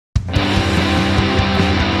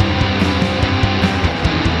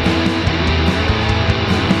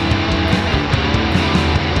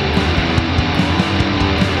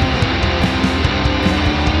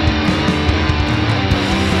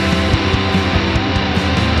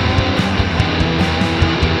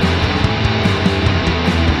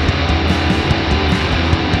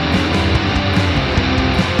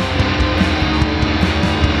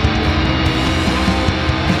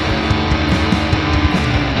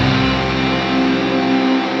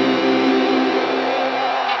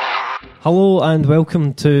Hello and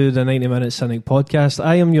welcome to the 90 Minute Cynic podcast.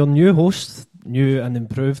 I am your new host, new and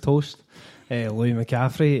improved host, Louis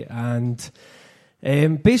McCaffrey,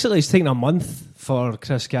 and basically it's taken a month for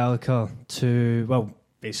Chris Gallagher to, well,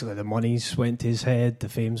 basically the monies went to his head, the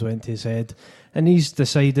fame's went to his head, and he's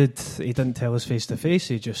decided, he didn't tell us face to face,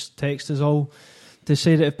 he just texted us all to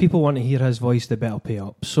say that if people want to hear his voice, they better pay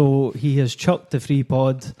up. So he has chucked the free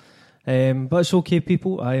pod, but it's okay,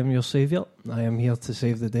 people, I am your saviour, I am here to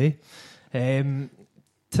save the day. Tonight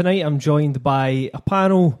I'm joined by a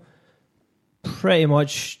panel, pretty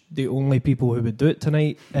much the only people who would do it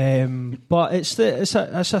tonight, but it's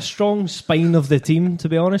a strong spine of the team, to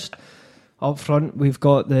be honest. Up front we've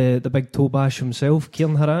got the big toe bash himself,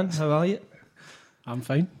 Kieran Haran. How are you? I'm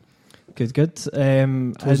fine. Good. Toes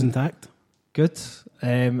intact. Good.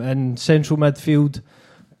 In central midfield,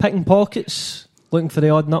 picking pockets, looking for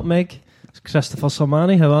the odd nutmeg, it's Christopher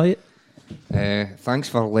Sermani. How are you? Thanks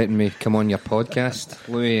for letting me come on your podcast,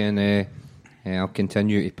 Louis, and I'll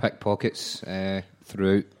continue to pick pockets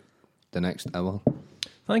throughout the next hour.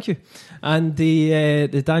 Thank you. And the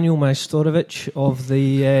Daniel Majstorovic of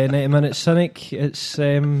the 90 Minute Cynic, it's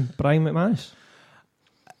Brian McManus.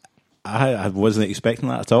 I wasn't expecting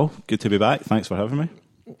that at all. Good to be back. Thanks for having me.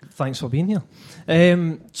 Thanks for being here.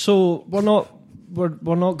 So we're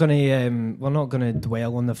not going to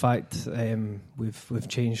dwell on the fact we've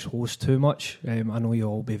changed hosts too much. I know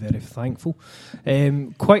you'll all be very thankful.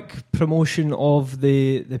 Quick promotion of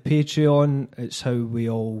the Patreon. It's how we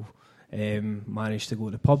all managed to go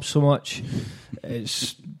to the pub so much.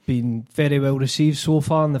 It's been very well received so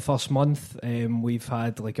far in the first month. We've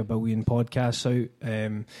had like 1 billion podcasts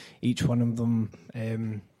out. Each one of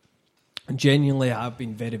them genuinely have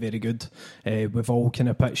been very, very good. We've all kind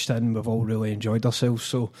of pitched in, we've all really enjoyed ourselves,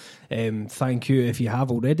 so thank you if you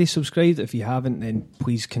have already subscribed. If you haven't, then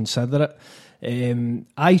please consider it.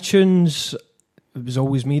 iTunes, it was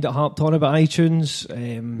always me that harped on about iTunes,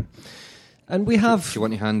 and we have... Do you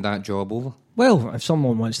want to hand that job over? Well, if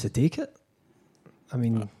someone wants to take it, I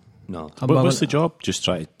mean... No. What's the job? Just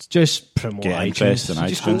try to just promote get iTunes. interest in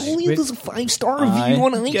iTunes. Leave us a 5-star review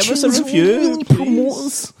on iTunes. Give us a review, Really promote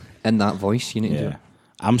us. In that voice, you need to do.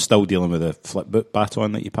 I'm still dealing with the flipbook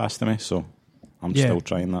baton that you passed to me, so I'm still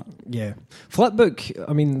trying that. Yeah. Flipbook,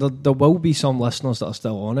 I mean, there will be some listeners that are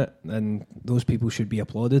still on it, and those people should be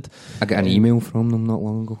applauded. I got an email from them not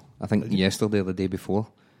long ago. I think yesterday or the day before.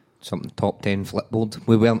 Something top 10 Flipboard.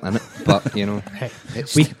 We weren't in it, but you know,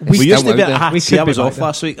 we used to be. I was off there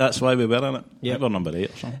last week. That's why we were in it. Yep. We were number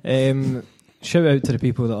 8 or something. Shout out to the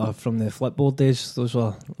people that are from the Flipboard days. Those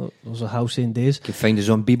were halcyon days. You can find us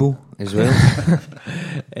on Bebo as well.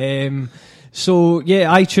 So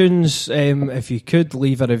yeah, iTunes. If you could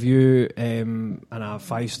leave a review and a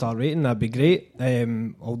 5-star rating, that'd be great.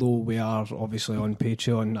 Although we are obviously on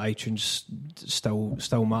Patreon, iTunes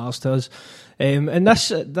still matters to us. And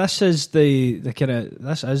this is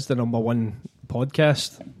the number one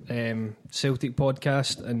podcast, Celtic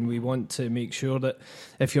podcast, and we want to make sure that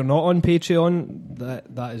if you're not on Patreon,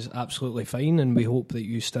 that is absolutely fine, and we hope that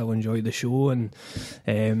you still enjoy the show, and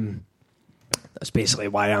that's basically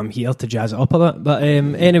why I'm here, to jazz it up a bit. But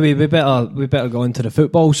anyway, we better go into the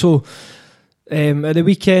football. So at the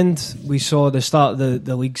weekend we saw the start of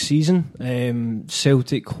the league season.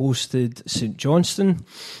 Celtic hosted St Johnstone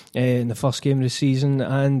in the first game of the season,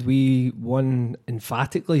 and we won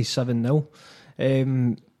emphatically 7-0.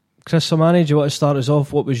 Chris Sermani, do you want to start us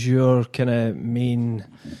off? What was your kind of main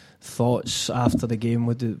thoughts after the game?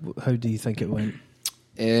 How do you think it went?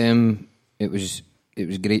 It was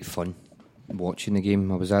great fun watching the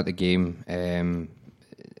game. I was at the game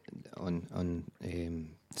on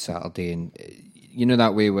Saturday, and you know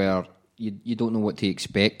that way where you don't know what to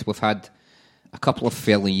expect. We've had a couple of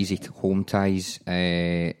fairly easy home ties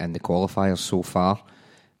in the qualifiers so far,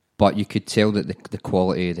 but you could tell that the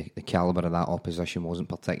quality, the calibre of that opposition wasn't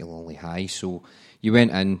particularly high. So you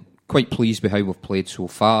went in quite pleased with how we've played so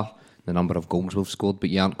far, the number of goals we've scored,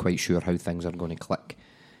 but you aren't quite sure how things are going to click.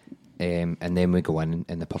 And then we go in,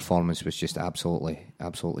 and the performance was just absolutely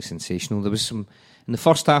sensational. There was some in the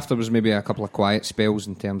first half. There was maybe a couple of quiet spells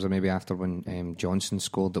in terms of maybe after when Johnson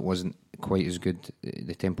scored, that wasn't quite as good.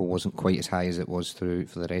 The tempo wasn't quite as high as it was for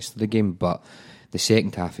the rest of the game. But the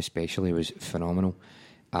second half especially was phenomenal.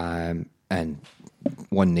 And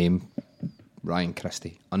one name, Ryan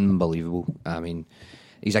Christie, unbelievable. I mean,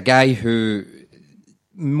 he's a guy who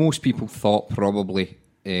most people thought probably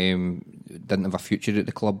didn't have a future at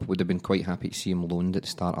the club, would have been quite happy to see him loaned at the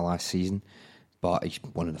start of last season, but he's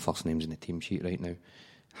one of the first names in the team sheet right now.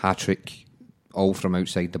 Hat-trick, all from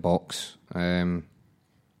outside the box,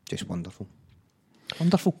 just wonderful.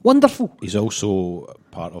 Wonderful. He's also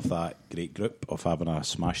part of that great group of having a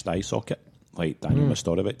smashed eye socket like Daniel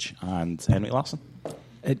Mastorovic and Henrik Larsson.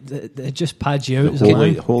 It just pads you out.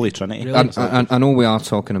 The holy trinity. Really? I know we are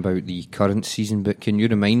talking about the current season, but can you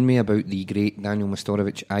remind me about the great Daniel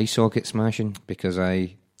Mastorovic eye socket smashing? Because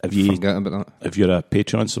I forgot about that. If you're a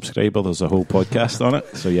Patreon subscriber, there's a whole podcast on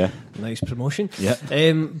it. So yeah, Nice promotion. Yeah.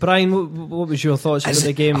 Brian, what was your thoughts about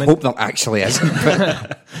the game? I hope there actually isn't.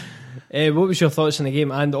 What was your thoughts on the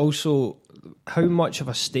game, and also how much of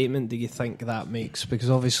a statement do you think that makes? Because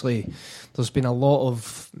obviously there's been a lot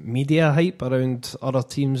of media hype around other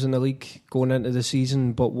teams in the league going into the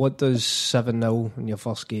season, but what does 7-0 in your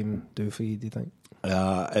first game do for you, do you think?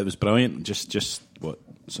 it was brilliant. Just what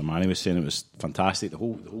Samani was saying, it was fantastic. The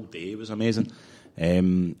whole day was amazing.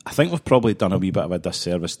 I think we've probably done a wee bit of a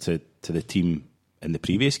disservice to the team in the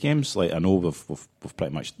previous games. Like I know we've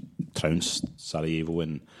pretty much trounced Sarajevo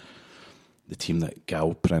and the team that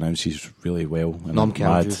Gal pronounces really well. Nom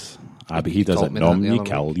Kalju. But he does it Nom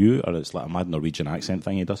Kalju, or it's like a mad Norwegian accent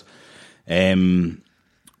thing he does.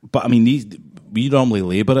 But I mean, we normally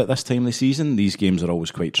labour at this time of the season. These games are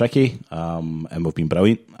always quite tricky, and we've been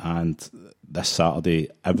brilliant. And this Saturday,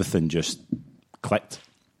 everything just clicked.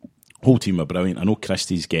 Whole team are brilliant. I know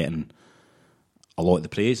Christie's getting a lot of the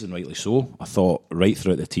praise, and rightly so. I thought right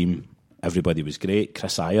throughout the team, everybody was great.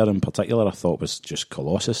 Chris Ayer in particular, I thought was just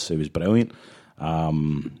colossus. He was brilliant.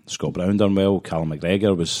 Scott Brown done well. Callum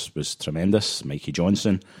McGregor was tremendous. Mikey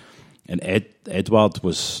Johnson. And Edward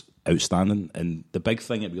was outstanding. And the big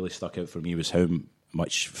thing that really stuck out for me was how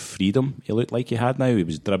much freedom he looked like he had now. He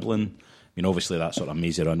was dribbling. I mean, obviously that sort of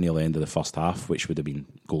mazy run near the end of the first half, which would have been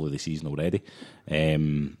goal of the season already.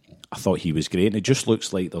 I thought he was great, and it just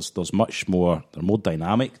looks like there's much more. They're more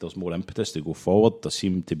dynamic. There's more impetus to go forward. They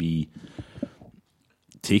seem to be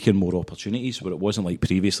taking more opportunities, where it wasn't like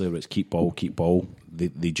previously where it's keep ball.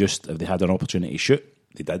 They just, if they had an opportunity to shoot,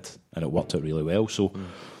 they did, and it worked out really well. So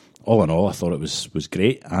all in all, I thought it was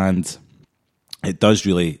great, and it does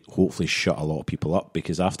really hopefully shut a lot of people up,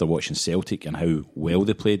 because after watching Celtic and how well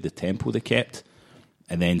they played, the tempo they kept,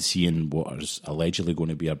 and then seeing what is allegedly going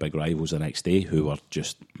to be our big rivals the next day, who are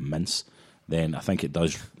just mince, then I think it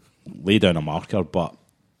does lay down a marker. But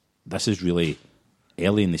this is really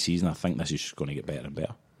early in the season. I think this is just going to get better and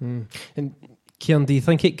better. And Kieran, do you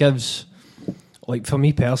think it gives, like for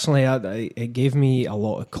me personally, it gave me a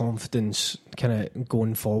lot of confidence kind of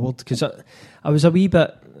going forward? Because I was a wee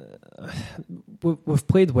bit... We've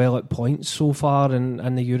played well at points so far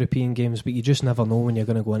in the European games, but you just never know when you're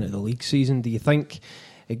going to go into the league season. Do you think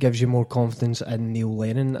it gives you more confidence in Neil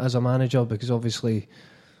Lennon as a manager? Because obviously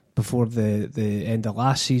before the end of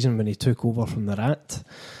last season, when he took over from the Rat,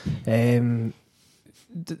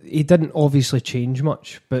 he didn't obviously change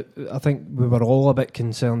much, but I think we were all a bit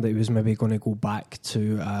concerned that he was maybe going to go back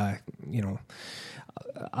to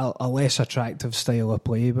a less attractive style of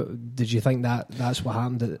play. But did you think that's what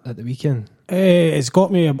happened at the weekend? It's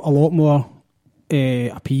got me a lot more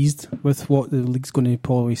appeased with what the league's going to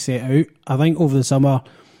probably set out. I think over the summer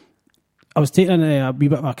I was taking a wee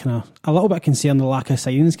bit of a little bit of concern the lack of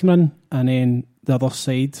signings coming in, and then the other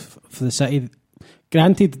side for the City.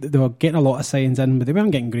 Granted, they were getting a lot of signings in, but they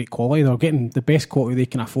weren't getting great quality. They were getting the best quality they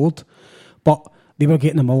can afford, but they were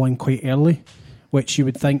getting them all in quite early, which you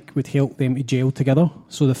would think would help them to gel together.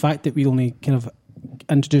 So the fact that we only kind of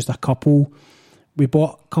introduced a couple, we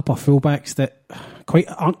bought a couple of fullbacks that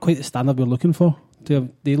aren't quite the standard we're looking for. They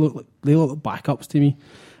look like backups to me.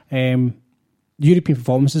 European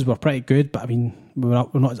performances were pretty good, but I mean we're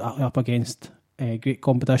not exactly up against great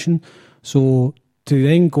competition. So to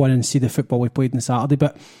then go in and see the football we played on Saturday,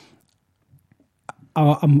 but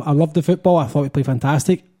I love the football. I thought we played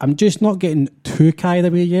fantastic. I'm just not getting too carried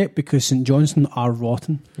away yet, because St Johnstone are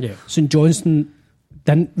rotten. Yeah, St Johnstone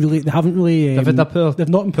they've not improved.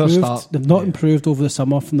 They've not improved over the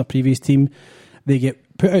summer from the previous team. They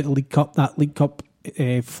get put out the League Cup. That League Cup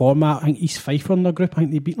format. I think East Fife were in their group. I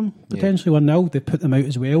think they beat them potentially 1-0. They put them out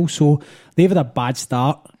as well. So they've had a bad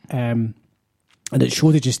start, and it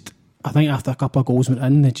showed. I think after a couple of goals went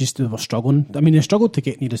in, they were struggling. I mean, they struggled to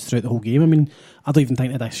get near us throughout the whole game. I mean, I don't even think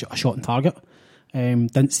they had a shot on target.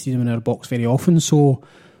 Didn't see them in our box very often. So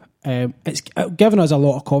it's given us a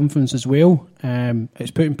lot of confidence as well. It's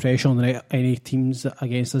putting pressure on any teams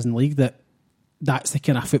against us in the league that's the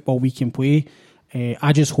kind of football we can play.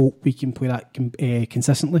 I just hope we can play that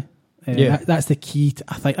consistently. That's the key.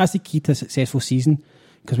 I think that's the key to a successful season,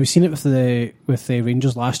 because we've seen it with the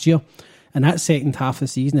Rangers last year. In that second half of the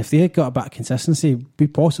season, if they had got a bit of consistency, we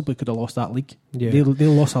possibly could have lost that league. Yeah. They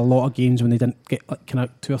lost a lot of games when they didn't get kind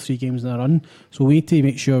of 2 or 3 games in a run. So we need to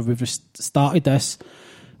make sure we've started this.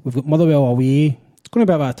 We've got Motherwell away, going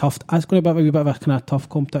to be a bit of a kind of tough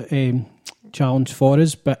challenge for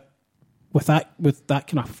us, but with that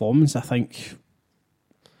kind of performance, I think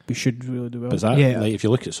we should really do well. But like, if you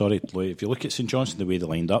look at St Johnstone, the way they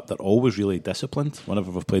lined up, they're always really disciplined.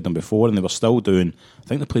 Whenever we've played them before, and they were still doing, I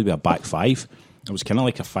think they played with a back five. It was kind of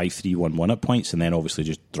like a 5-3-1-1 at points, and then obviously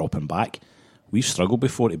just dropping back. We've struggled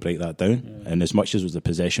before to break that down, and as much as it was the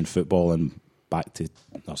possession football and back to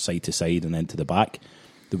or side to side and then to the back,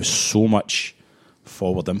 there was so much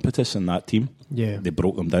forward impetus in that team. Yeah, they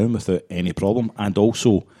broke them down without any problem. And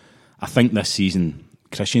also, I think this season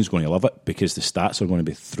Christian's going to love it because the stats are going to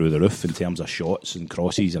be through the roof in terms of shots and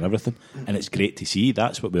crosses and everything, and it's great to see.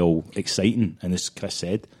 That's what we're all exciting, and as Chris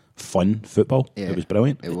said, fun football. It was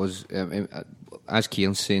brilliant. It was. As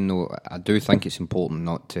Kieran's saying, though, I do think it's important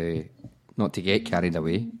not to get carried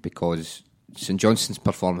away, because St Johnstone's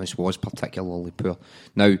performance was particularly poor.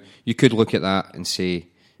 Now, you could look at that and say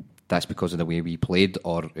that's because of the way we played,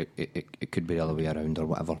 or it could be the other way around, or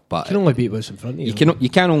whatever. But you can only beat what's in front of you. You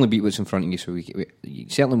can only beat what's in front of you, so you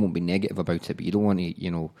certainly won't be negative about it, but you don't want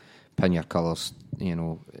to, pin your colours,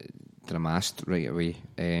 to the mast right away,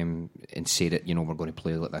 and say that, we're going to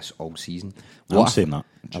play like this all season. I'm saying that,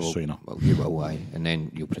 just so you know. Well, you will, and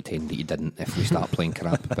then you'll pretend that you didn't if we start playing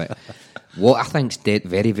crap. But what I think's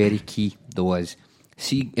very, very key, though, is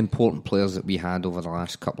see important players that we had over the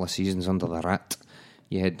last couple of seasons under the Rat.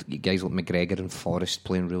 You had guys like McGregor and Forrest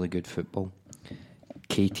playing really good football.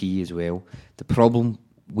 KT as well. The problem,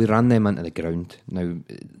 we ran them into the ground. Now,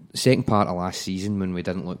 the second part of last season, when we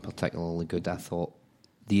didn't look particularly good, I thought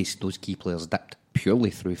those key players dipped purely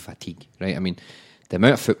through fatigue, right? I mean, the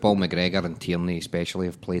amount of football McGregor and Tierney especially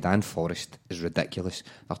have played, and Forrest, is ridiculous.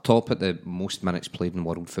 They're top at the most minutes played in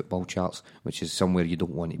world football charts, which is somewhere you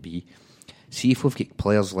don't want to be. See if we've got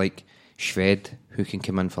players like Shved, who can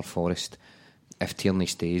come in for Forrest if Tierney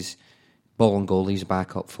stays. Bolingoli's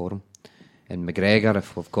back up for him. And McGregor,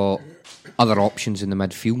 if we've got other options in the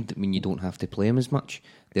midfield that mean you don't have to play him as much,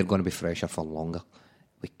 they're going to be fresher for longer.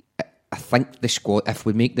 I think the squad, if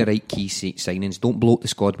we make the right key signings, don't bloat the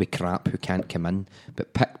squad with crap who can't come in,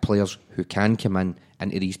 but pick players who can come in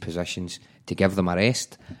into these positions to give them a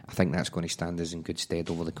rest. I think that's going to stand us in good stead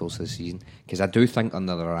over the course of the season, because I do think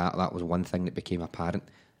under the Rat that was one thing that became apparent.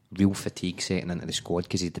 Real fatigue setting into the squad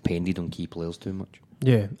because he depended on key players too much.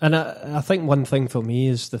 Yeah, and I think one thing for me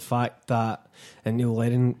is the fact that, and Neil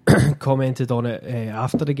Lennon commented on it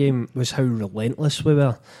after the game, was how relentless we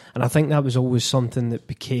were. And I think that was always something that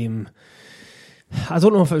became, I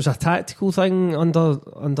don't know if it was a tactical thing under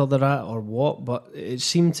the Rat or what, but it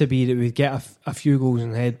seemed to be that we'd get a few goals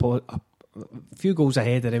ahead, a few goals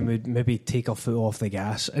ahead, and then we'd maybe take our foot off the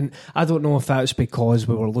gas. And I don't know if that's because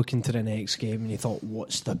we were looking to the next game and you thought,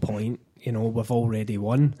 what's the point? We've already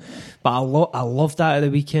won. But I love that at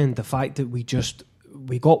the weekend, the fact that we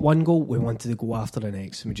got one goal, we wanted to go after the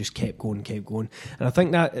next, and we just kept going. And I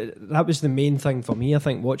think that was the main thing for me. I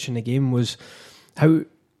think watching the game was how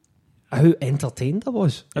entertained I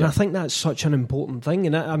was. And I think that's such an important thing.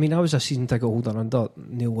 And I was a season ticket holder under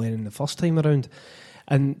Neil Lennon the first time around,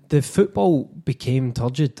 and the football became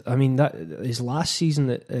turgid. I mean, that his last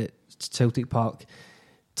season at Celtic Park,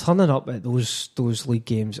 turning up at those league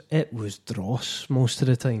games, it was dross most of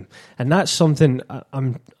the time, and that's something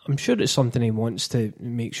I'm sure it's something he wants to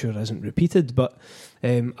make sure isn't repeated. But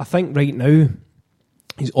I think right now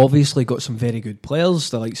he's obviously got some very good players,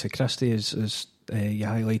 the likes of Christie, as you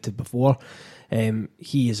highlighted before.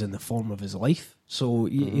 He is in the form of his life, so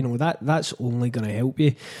that's only going to help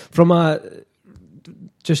you from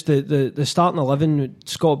just the starting 11.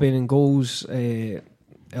 Scott Bain in goals,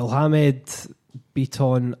 Elhamed,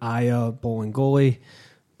 Beaton, Aya, Bolingoli,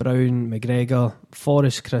 Brown, McGregor,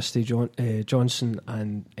 Forrest, Christie, Johnson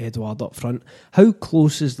and Edouard up front. How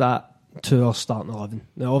close is that to our starting 11?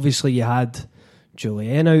 Now, obviously you had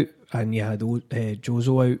Julian out and you had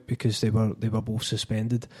Jozo out because they were both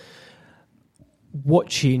suspended. What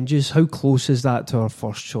changes? How close is that to our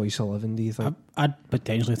first choice 11, do you think? I'd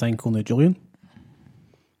potentially think only Julian.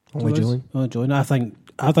 Only Julian? Only Julian. I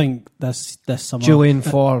think this summer Julian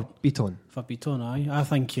for Beaton. For Beaton, aye. I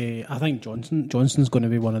think Johnson's going to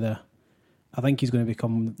be one of the. I think he's going to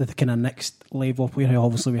become the kind of next level player.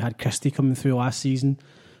 Obviously, we had Christie coming through last season.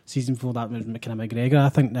 Season before that was kind of McGregor. I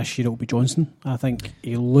think this year it'll be Johnson. I think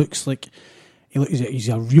he looks like he's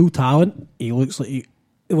a real talent. He looks like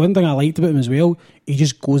the one thing I liked about him as well. He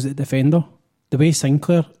just goes at the defender. The way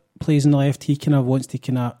Sinclair plays in the left, he kind of wants to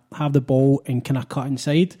kind of have the ball and kind of cut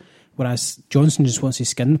inside. Whereas Johnson just wants to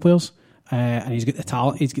skin players, and he's got the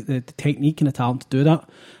talent, he's got the technique and the talent to do that.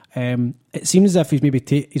 It seems as if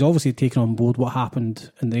he's he's obviously taken on board what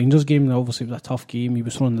happened in the Rangers game. And obviously, it was a tough game. He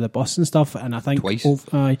was thrown under the bus and stuff. And I think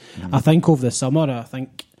I think over the summer, I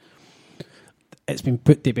think it's been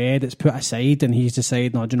put to bed. It's put aside, and he's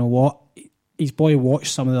decided, no, do you know what? His boy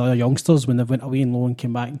watched some of the other youngsters when they went away and low and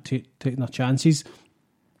came back and taking their chances.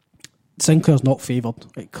 Sinclair's not favoured.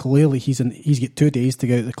 Clearly, he's got 2 days to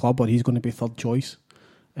get out of the club, or he's going to be third choice.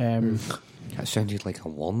 That sounded like a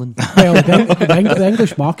warning. Well, the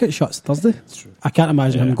English market shuts Thursday. I can't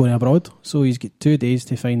imagine him going abroad. So he's got 2 days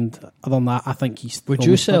to find. Other than that, I think he's. Would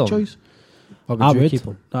you sell him? Choice. Or would you keep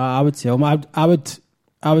him? I would sell him. I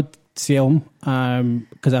would sell him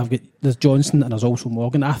because there's Johnson and there's also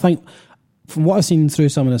Morgan. I think from what I've seen through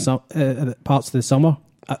some of the parts of the summer,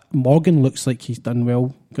 Morgan looks like he's done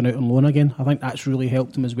well going out on loan again. I think that's really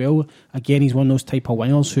helped him as well. Again, he's one of those type of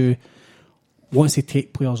wingers who wants to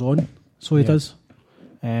take players on. So he does.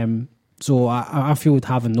 So I feel with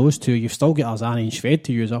having those two, you've still got Arzani and Shved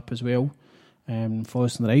to use up as well, for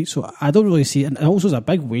us on the right. So I don't really see it. And it also is a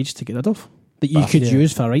big wage to get rid of that you could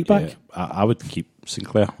use for a right back. Yeah, I would keep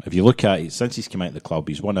Sinclair. If you look at it, since he's come out of the club,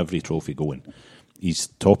 he's won every trophy going. He's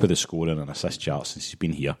top of the scoring and assist chart since he's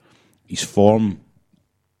been here. His form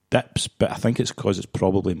dips, but I think it's because it's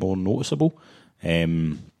probably more noticeable.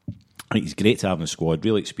 I think he's great to have in the squad,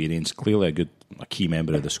 really experienced, clearly a key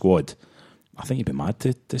member of the squad. I think you'd be mad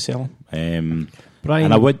to sell him. Brian,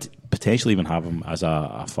 and I would potentially even have him as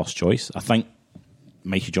a first choice. I think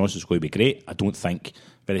Mikey Johnson's going to be great. I don't think,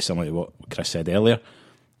 very similar to what Chris said earlier,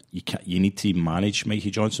 you need to manage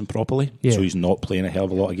Mikey Johnson properly, so he's not playing a hell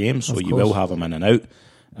of a lot of games, so you will have him in and out.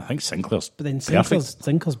 I think Sinclair's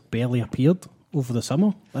Sinclair's barely appeared over the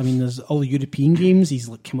summer. I mean, there's all the European games. He's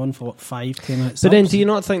come on for 5-10 minutes. But then, do you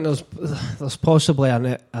not think there's possibly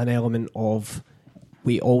an element of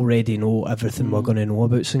we already know everything we're going to know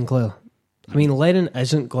about Sinclair? I mean, Lennon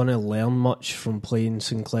isn't going to learn much from playing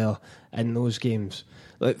Sinclair in those games.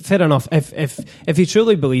 Like, fair enough. If he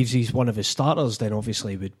truly believes he's one of his starters, then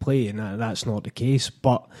obviously he would play, and that's not the case.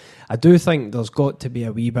 But I do think there's got to be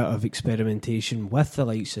a wee bit of experimentation with the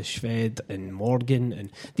likes of Shved and Morgan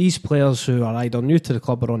and these players who are either new to the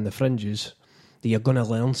club or on the fringes that you're going to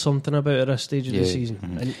learn something about at this stage of the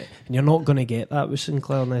season. And you're not going to get that with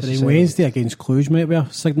Sinclair necessarily. But Wednesday against Cluj might be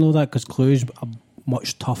a signal of that, because Cluj a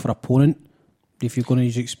much tougher opponent. If you're going to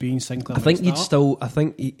use experience Sinclair, I think you'd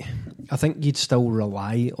still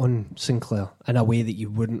rely on Sinclair in a way that you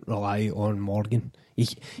wouldn't rely on Morgan.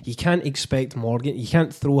 You can't expect Morgan. You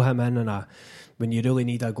can't throw him in when you really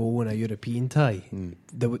need a goal in a European tie.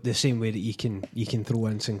 The same way that you can throw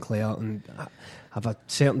in Sinclair and have a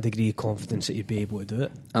certain degree of confidence that you'd be able to do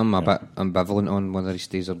it. I'm a bit ambivalent on whether he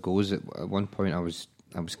stays or goes. At one point, I was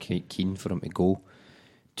keen for him to go.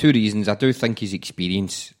 2 reasons. I do think his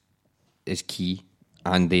experience is key,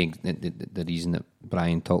 and the reason that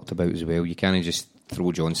Brian talked about as well. You can't just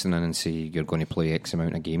throw Johnson in and say you're going to play X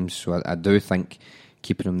amount of games. So I do think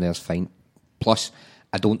keeping him there is fine. Plus,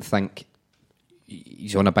 I don't think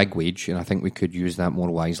he's on a big wage, and I think we could use that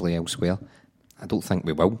more wisely elsewhere. I don't think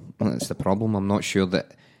we will. That's the problem. I'm not sure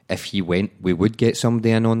that if he went, we would get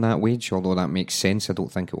somebody in on that wage, although that makes sense. I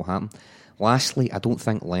don't think it will happen. Lastly, I don't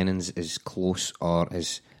think Lennon's as close or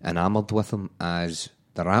as enamoured with him as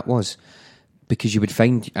the Rat was, because you would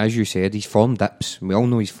find, as you said, his form dips. We all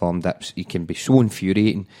know his form dips. He can be so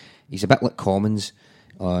infuriating. He's a bit like Commons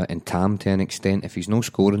and Tam to an extent. If he's no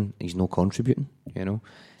scoring, he's no contributing,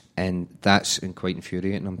 and that's quite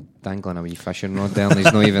infuriating. I'm dangling a wee fishing rod there and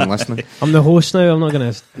he's not even listening. I'm the host now. I'm not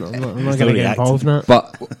going to get involved in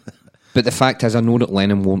that. But the fact is, I know that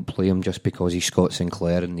Lennon won't play him just because he's Scott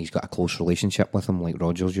Sinclair and he's got a close relationship with him like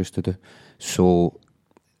Rodgers used to do. So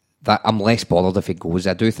that I'm less bothered if he goes.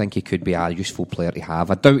 I do think he could be a useful player to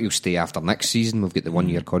have. I doubt he'll stay after next season. We've got the 1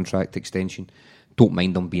 year contract extension. Don't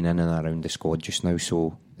mind him being in and around the squad just now.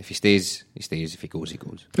 So if he stays, he stays. If he goes, he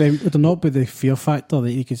goes. Would there not be the fear factor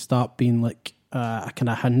that he could start being like a kind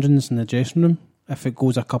of hindrance in the dressing room? If it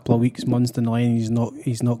goes a couple of weeks, months down the line,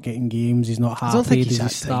 he's not getting games. He's not happy. Does he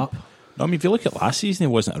start? No, I mean, if you look at last season,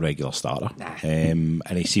 he wasn't a regular starter, and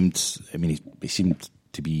he seemed. I mean, he seemed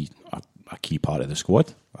to be a key part of the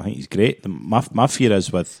squad. I think he's great. My fear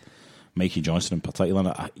is with Mikey Johnson in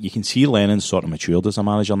particular. You can see Lennon's sort of matured as a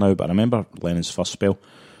manager now, but I remember Lennon's first spell,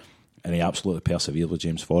 and he absolutely persevered with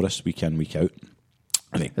James Forrest week in, week out.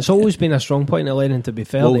 It's always been a strong point of Lennon, to be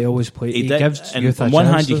fair. They always play. He gives youth a chance. On one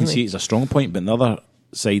hand, you can see it's a strong point, but on the other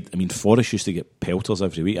side, I mean, Forrest used to get pelters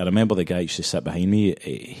every week. I remember the guy used to sit behind me,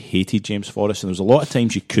 hated James Forrest, and there was a lot of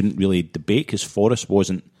times you couldn't really debate because Forrest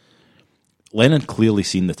wasn't. Lennon clearly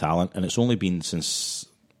seen the talent, and it's only been since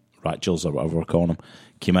Ratchels or whatever we're calling him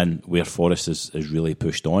came in where Forrest is really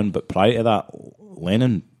pushed on. But prior to that,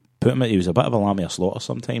 Lennon put him. He was a bit of a Lamia Slaughter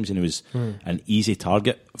sometimes, and he was an easy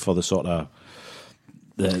target for the sort of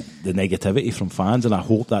the negativity from fans. And I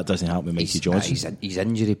hope that doesn't happen with Mikey Johnson. His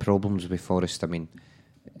injury problems with Forrest. I mean,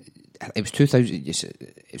 it was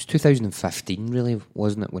 2015, really,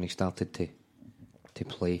 wasn't it, when he started to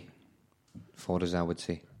play for us? I would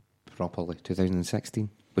say properly 2016.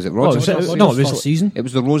 Was it Rosenborg? No, it was last season. It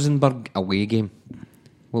was the Rosenborg away game.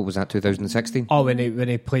 What was that, 2016? Oh, when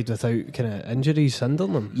he played without kind of injuries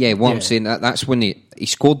hindering him. Yeah, I'm saying, that's when he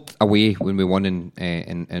scored away when we won in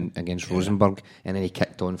against Rosenborg, and then he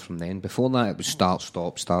kicked on from then. Before that, it was start,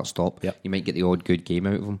 stop. Yep. You might get the odd good game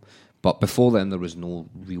out of him, but before then, there was no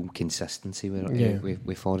real consistency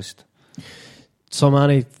with Forrest. So,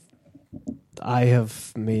 Manny, I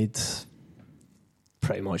have made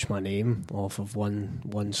pretty much my name off of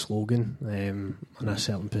one slogan in a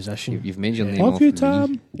certain position. You've made your name off you,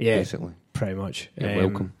 Tom? Yeah, basically. Pretty much. You're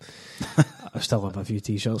welcome. I still have a few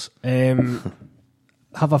t-shirts.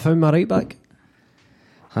 Have I found my right back?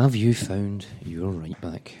 Have you found your right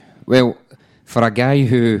back? Well, for a guy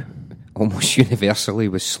who almost universally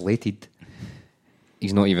was slated,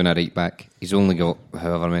 he's not even a right back. He's only got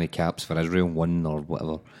however many caps for Israel, 1 or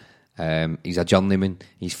whatever. He's a journeyman.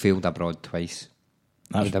 He's failed abroad twice.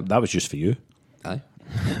 That was just for you. Aye.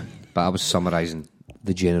 But I was summarising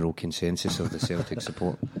the general consensus of the Celtic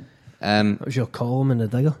support. That was your column in the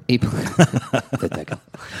Digger? The Digger.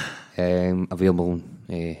 Available on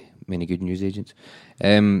many good news agents.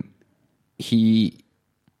 He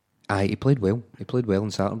played well. He played well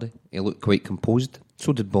on Saturday. He looked quite composed.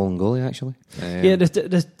 So did Bolingoli, actually. Yeah,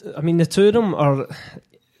 the two of them are,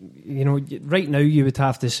 right now you would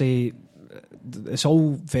have to say it's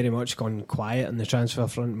all very much gone quiet on the transfer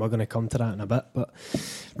front. We're going to come to that in a bit, but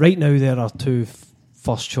right now there are two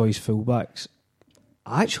first choice fullbacks.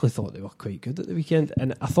 I actually thought they were quite good at the weekend,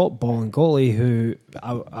 and I thought Bolingoli, who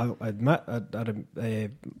I admit,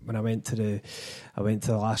 when I went to the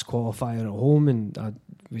last qualifier at home, and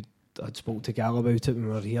I'd spoke to Gal about it when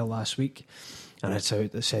we were here last week, and I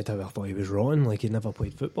said how I thought he was rotten, like he'd never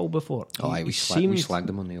played football before. We slagged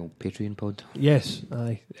him on the old Patreon pod. Yes,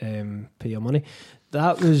 aye, pay your money.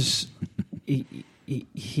 That was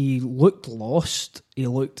he looked lost. He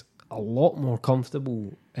looked a lot more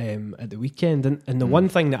comfortable at the weekend, and the one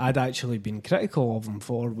thing that I'd actually been critical of him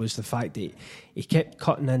for was the fact that he kept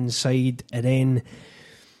cutting inside and then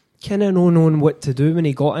kind of not knowing what to do when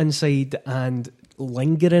he got inside and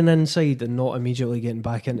lingering inside and not immediately getting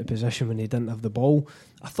back into position when he didn't have the ball.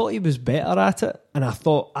 I thought he was better at it, and I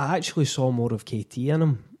thought I actually saw more of KT in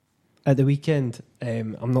him at the weekend.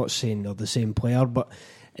 I'm not saying they're the same player, but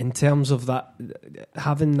in terms of that,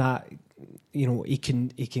 having that, he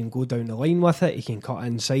can go down the line with it. He can cut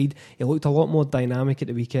inside. He looked a lot more dynamic at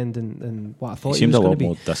the weekend than what I thought he was going to be.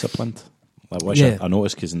 He seemed a lot more disciplined. I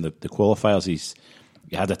noticed because in the qualifiers he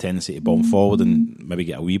had a tendency to bomb forward and maybe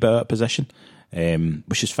get a wee bit out of position,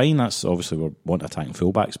 which is fine. That's obviously we want attacking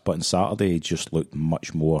fullbacks, but on Saturday he just looked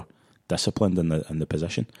much more disciplined in the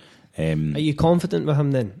position. Are you confident with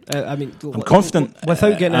him then? I'm confident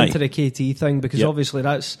without getting into the KT thing, because obviously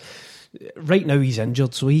that's. Right now he's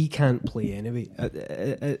injured, so he can't play anyway.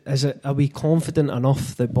 Are we confident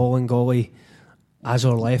enough that Bolingoli, as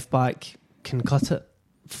our left back, can cut it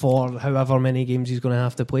for however many games he's going to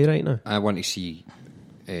have to play right now? I want to see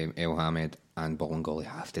El Hamed and Bolingoli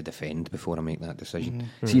have to defend before I make that decision.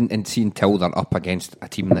 See until they're up against a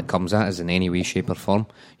team that comes at us in any way, shape or form,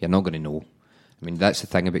 you're not going to know. I mean, that's the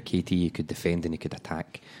thing about KT. He could defend and he could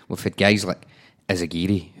attack. We've had guys like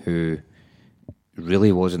Izagiri, who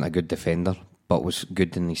really wasn't a good defender, but was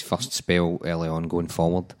good in his first spell early on going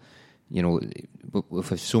forward. We've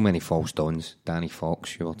had so many false dawns. Danny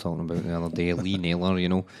Fox, you were talking about the other day, Lee Naylor,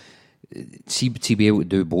 to be able to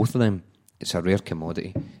do both of them, it's a rare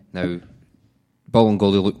commodity. Now,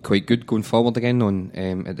 Bolingoli looked quite good going forward again on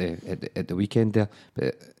at the weekend there,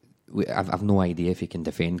 but I've no idea if he can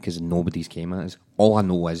defend because nobody's came at us. All I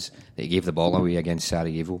know is that he gave the ball away against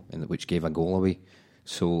Sarajevo, which gave a goal away.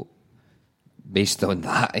 So based on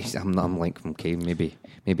that, I'm like, okay, maybe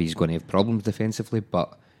he's going to have problems defensively,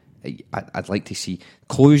 but I'd like to see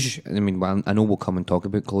Cluj. I mean, I know we'll come and talk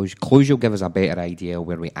about Cluj. Cluj will give us a better idea of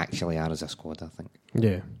where we actually are as a squad, I think.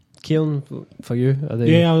 Yeah. Keelan, for you?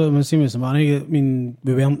 Yeah, I'm the same as Manny. I mean,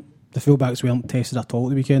 the fullbacks weren't tested at all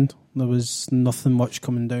at the weekend. There was nothing much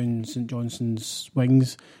coming down St Johnson's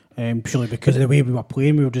wings, purely because of the way we were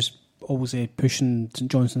playing. We were just always pushing St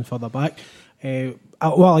Johnson further back. What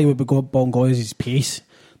I would go Bolingoli is his pace.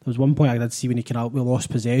 There was one point I did see when we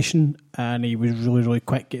lost possession, and he was really, really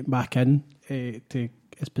quick getting back in to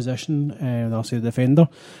his position, obviously the defender.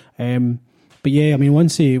 But yeah, I mean,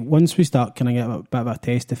 once we start kind of get a bit of a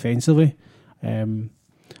test defensively, I mean,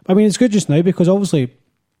 it's good just now because obviously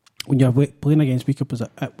when you're playing against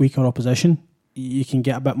weaker opposition, you can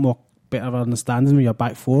get a bit more better understanding with your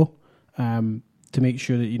back four to make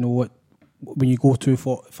sure that you know what when you go too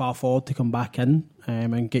far forward to come back in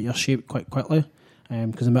and get your shape quite quickly.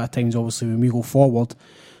 Because the amount of times, obviously, when we go forward,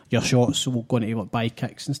 your shots will go into like by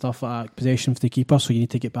kicks and stuff like that, possession for the keeper, so you need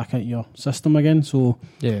to get back into your system again. So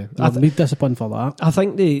yeah, I need discipline for that. I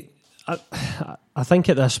think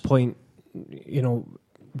at this point, you know,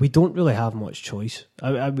 we don't really have much choice.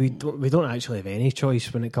 We don't actually have any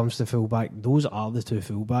choice when it comes to fullback. Those are the two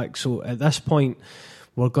fullbacks. So at this point,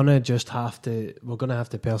 we're gonna have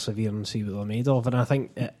to persevere and see what they're made of. And I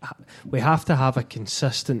think we have to have a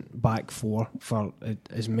consistent back four for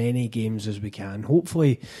as many games as we can.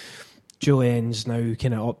 Hopefully, Julien's now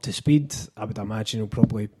kind of up to speed. I would imagine he'll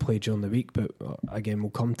probably play during the week, but again,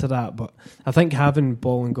 we'll come to that. But I think having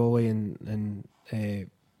Bolingoli and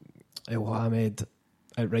Elhamed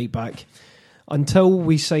at right back until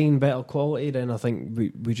we sign better quality, then I think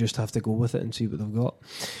we just have to go with it and see what they've got.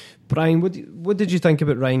 Brian, what did you think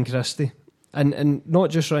about Ryan Christie? And not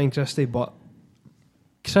just Ryan Christie, but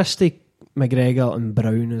Christie, McGregor and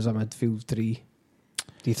Brown as a midfield three.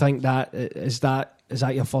 Do you think that is that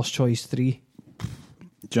your first choice three?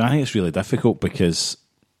 Do you know, I think it's really difficult because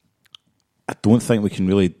I don't think we can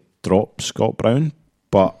really drop Scott Brown,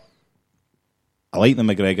 but I like the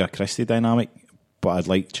McGregor-Christie dynamic, but I'd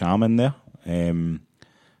like Cham in there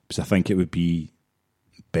because I think it would be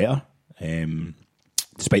better.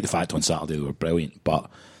 Despite the fact on Saturday they were brilliant, but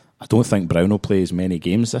I don't think Brown will play as many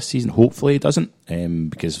games this season. Hopefully he doesn't,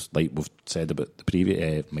 because like we've said about the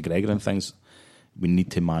previous McGregor and things, we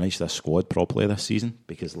need to manage this squad properly this season,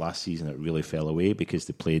 because last season it really fell away because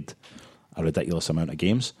they played a ridiculous amount of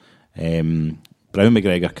games. Brown,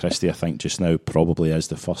 McGregor, Christie, I think just now probably is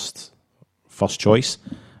the first choice,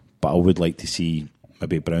 but I would like to see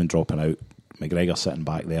maybe Brown dropping out, McGregor sitting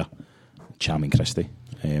back there, Cham and Christie,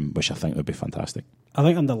 which I think would be fantastic. I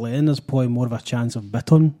think under Lennon there's probably more of a chance of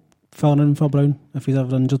Bitton filling in for Brown if he's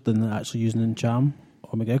ever injured than actually using in Cham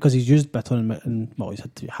or McGregor, because he's used Bitton and well, he's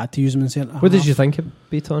had to use him in centre half. What did you think of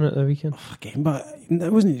Bitton at the weekend? Again, but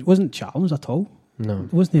it wasn't challenged at all. No,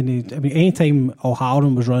 it wasn't any. I mean, any time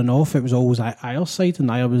O'Halloran was running off, it was always Ayer's side, and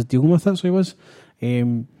Ayer was dealing with it. So he was.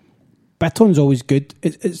 Bitton's always good.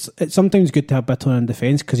 It's sometimes good to have Bitton in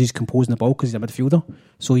defence because he's composing the ball because he's a midfielder,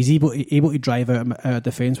 so he's able to drive out of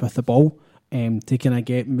defence with the ball. To kind of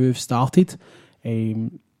get moves started.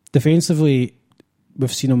 Defensively,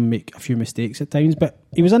 we've seen him make a few mistakes at times, but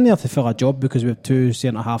he was in there to fill a job because we have two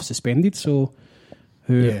centre halves suspended, so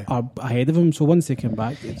who are ahead of him. So once they come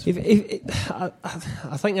back, I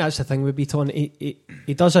think that's the thing with Bitton.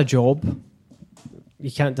 He does a job.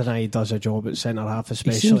 You can't deny he does a job at centre half,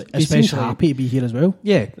 especially. He seems happy to be here as well.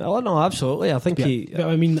 Yeah, no, absolutely. I think But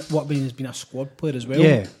I mean, he's been a squad player as well.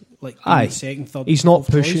 Yeah. Like second, third. He's not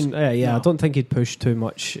pushing. No. I don't think he'd push too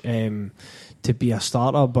much to be a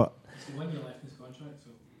starter. But it's 1 year left in his contract,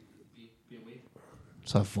 so be away.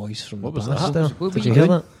 It's a voice from what the was past that? there. Did you hear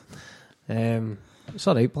that? It's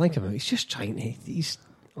all right. Blank him out. He's just trying to. He's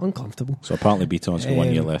uncomfortable. So apparently, Beaton's got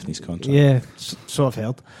 1 year left in his contract. Yeah, so I've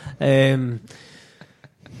heard.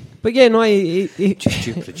 But yeah, no, he just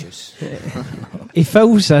you produce. He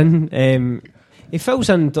fills in. He fills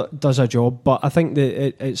in, does a job, but I think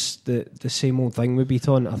that it's the same old thing with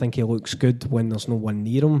Bitton. I think he looks good when there's no one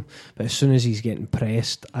near him, but as soon as he's getting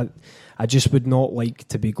pressed, I just would not like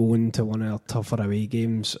to be going to one of our tougher away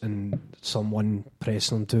games and someone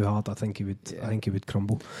pressing him too hard. I think he would. I think he would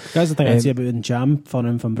crumble. That's the thing I'd say about Ncham for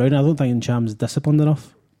him from Brown. I don't think Ncham's disciplined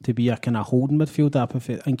enough to be a kind of holding midfielder.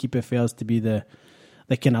 I think he prefers to be the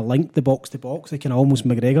kind of link, the box to box, the kind of almost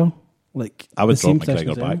McGregor. Like I would drop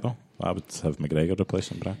McGregor back though. I would have McGregor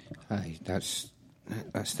replacing Brown. Aye, that's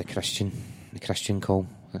the Christian call.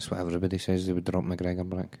 That's what everybody says. They would drop McGregor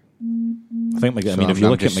back. I think. If you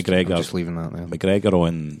look at McGregor, I'm just leaving that there. McGregor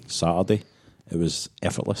on Saturday, it was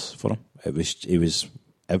effortless for him. He was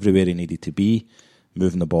everywhere he needed to be,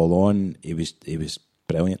 moving the ball on. He was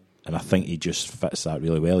brilliant, and I think he just fits that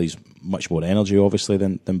really well. He's much more energy, obviously,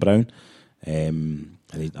 than Brown, and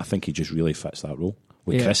I think he just really fits that role.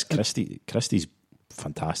 With Christie's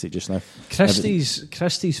fantastic just now.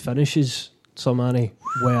 Christie's finishes, Somani,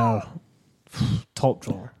 were top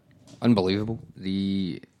drawer. Unbelievable.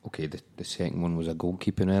 The second one was a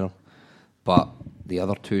goalkeeping error, but the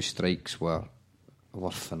other two strikes were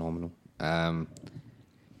phenomenal. But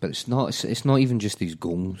it's not even just these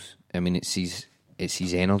goals. I mean, it's it's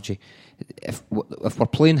his energy. If we're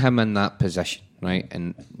playing him in that position, right,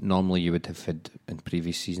 and normally you would have had in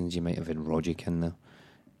previous seasons, you might have had Rogic in there.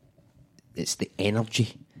 It's the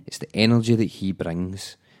energy. It's the energy that he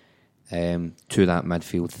brings to that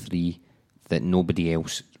midfield three that nobody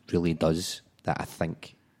else really does. That I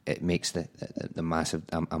think it makes a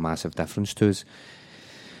massive difference to us.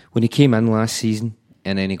 When he came in last season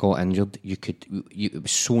and then he got injured, it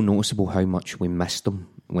was so noticeable how much we missed him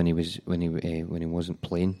when he wasn't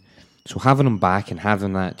playing. So having him back and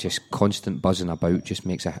having that just constant buzzing about just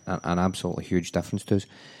makes an absolutely huge difference to us.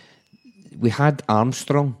 We had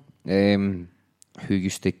Armstrong, who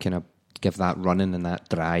used to kind of give that running and that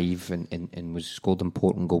drive and was scored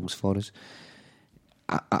important goals for us.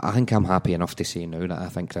 I think I'm happy enough to say now that I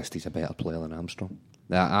think Christie's a better player than Armstrong.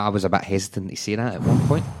 I was a bit hesitant to say that at one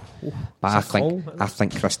point, but I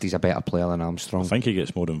think Christie's a better player than Armstrong. I think he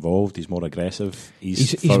gets more involved. He's more aggressive.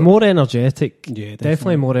 He's more energetic. Yeah,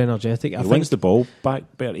 definitely more energetic. He wins the ball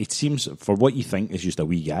back better. It seems, for what you think is just a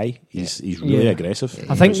wee guy, he's really aggressive.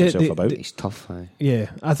 I think he's tough.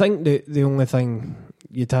 Yeah, I think the only thing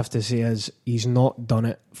you'd have to say is he's not done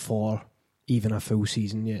it for even a full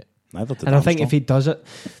season yet. Neither did and Armstrong. I think if he does it,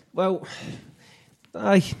 well,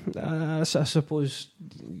 I suppose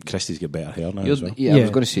Christie's got better hair now. As well. I was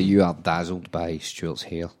going to say you are dazzled by Stuart's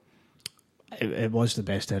hair. It was the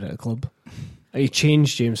best hair at the club. He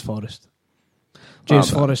changed James Forrest. James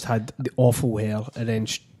Forrest had the awful hair, and then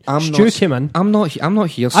Stu came in. I'm not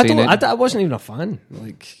here saying it. I wasn't even a fan.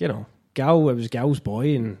 Gal, it was Gal's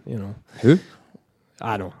boy, and who.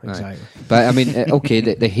 I know, exactly. Right. But I mean, okay,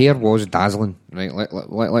 the hair was dazzling, right?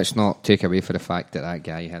 Let's not take away for the fact that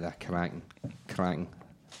guy had a cracking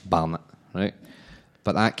barnet, right?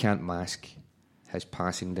 But that can't mask his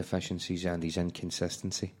passing deficiencies and his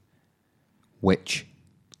inconsistency, which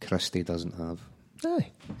Christie doesn't have.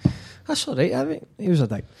 Aye. That's all right. I mean, he was a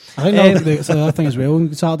dick. I think the other thing as well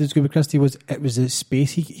in Saturday's game with Christie was the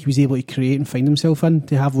space he was able to create and find himself in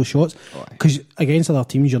to have those shots. Because against other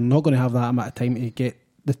teams, you're not going to have that amount of time to get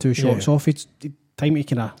the two shots off. It's time to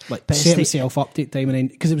kind of set himself up, take time, and then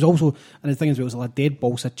because it was also, and the thing is, it was a dead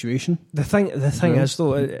ball situation. The thing is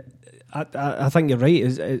though, I think you're right.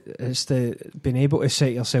 It's the being able to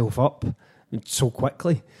set yourself up so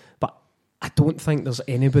quickly. But I don't think there's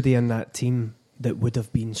anybody in that team that would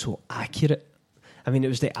have been so accurate. I mean, it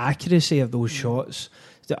was the accuracy of those shots.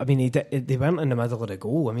 I mean, they weren't in the middle of the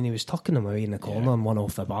goal. I mean, he was tucking them away in the corner and one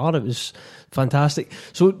off the bar. It was fantastic.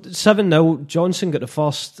 So 7-0, Johnson got the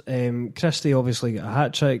first. Christie obviously got a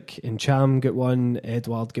hat-trick. Cham got one,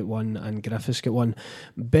 Edouard got one, and Griffiths got one.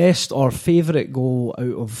 Best or favourite goal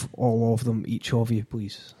out of all of them, each of you,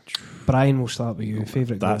 please. Brian, we'll start with you.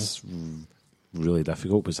 Favourite goal? That's really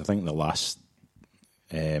difficult because I think the last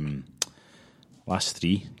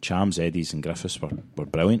three, Chams, Eddies and Griffiths were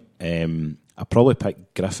brilliant. I probably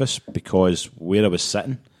picked Griffiths because where I was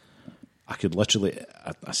sitting, I could literally,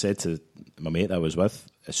 I said to my mate that I was with,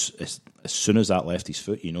 as soon as that left his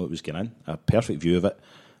foot, it was going in. A perfect view of it,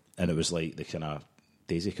 and it was like the kind of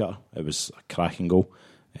daisy cutter. It was a cracking goal.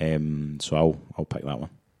 So I'll pick that one.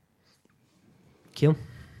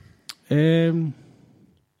 Keelan?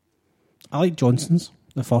 I like Johnson's,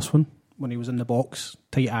 the first one, when he was in the box,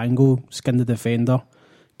 tight angle, skinned the defender,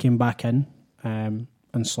 came back in,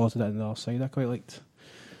 and slotted it on the other side. I quite liked.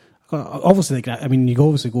 Obviously, you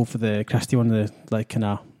obviously go for the Christie one, the kind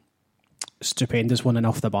of stupendous one and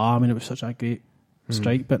off the bar. I mean, it was such a great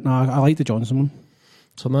strike. But no, I like the Johnson one.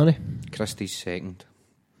 So Manny? Christie's second.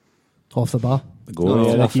 Off the bar? The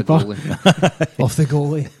goalie, off the goalie. Off the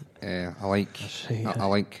goalie. I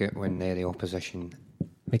like it when the opposition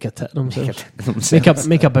make a tit of themselves.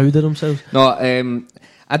 Make a bow to themselves. No,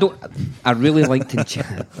 I really liked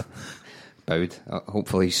him. Bowed.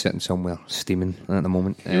 Hopefully he's sitting somewhere steaming at the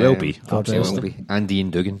moment. He will be. Absolutely will be. And Ian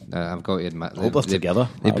Dugan. I've got to admit. Hope they're together.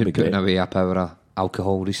 They've been putting away a power of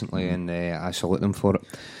alcohol recently, and I salute them for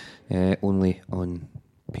it. Only on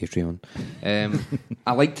Patreon.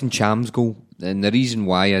 I liked Ncham's goal, and the reason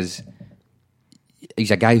why is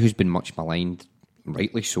he's a guy who's been much maligned,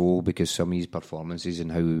 rightly so, because some of his performances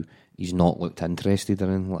and how he's not looked interested or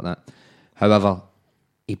anything like that. However,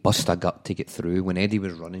 he bust a gut to get through. When Eddie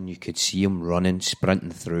was running, you could see him running,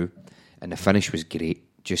 sprinting through, and the finish was great.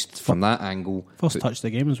 Just from that angle. First touch of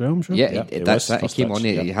the game as well, I'm sure. Yeah, that's it. He came on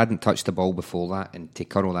it. He hadn't touched the ball before that, and to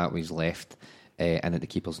curl that with his left and at the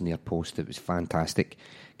keeper's near post, it was fantastic.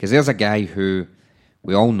 Because there's a guy who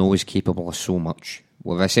we all know is capable of so much.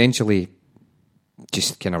 We've essentially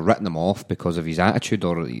just kind of written him off because of his attitude,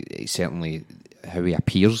 or certainly how he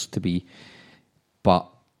appears to be. But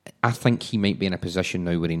I think he might be in a position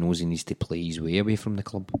now where he knows he needs to play his way away from the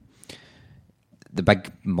club. the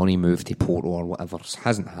big money move to Porto or whatever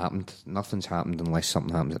hasn't happened. Nothing's happened unless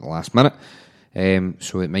something happens at the last minute.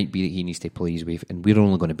 So it might be that he needs to play his way, and we're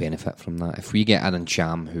only going to benefit from that. If we get Aaron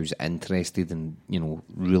Cham, who's interested and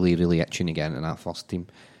really, really itching to get into that first team,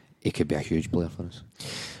 he could be a huge player for us.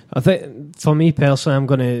 I think for me personally,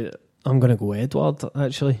 I'm gonna go Edouard.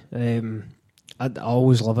 Actually, I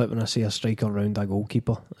always love it when I see a striker round a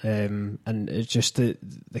goalkeeper, and it's just the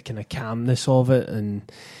kind of calmness of it, and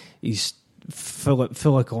he's full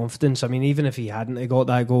of confidence. I mean, even if he hadn't got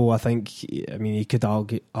that goal, I think he could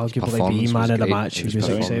arguably be man of the match. He was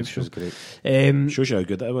exceptional. Shows you how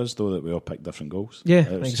good it was, though, that we all picked different goals. Yeah,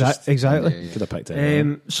 exactly. Could have picked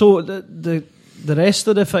it. So the rest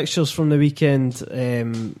of the fixtures from the weekend,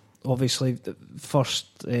 obviously the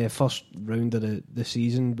first round of the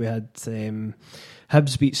season, we had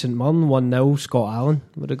Hibs beat St Mirren 1-0. Scott Allen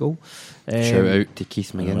with a goal. Shout out to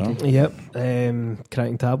Keith McGinty. Yep,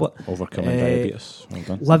 cracking tablet. Overcoming diabetes. Well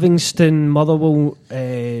done. Livingston Motherwell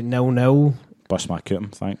 0-0. Bust my cutum,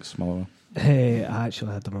 thanks Motherwell. I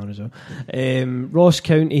actually had them on as well. Ross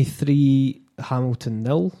County 3, Hamilton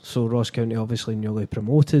 0. So Ross County obviously newly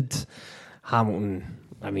promoted. Hamilton,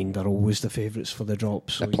 I mean, they're always the favourites for the drop.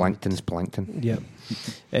 So the plankton's plankton. Yep.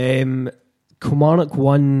 Kilmarnock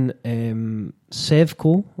 1,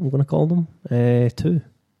 Sevco, I'm going to call them, 2,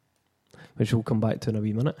 which we'll come back to in a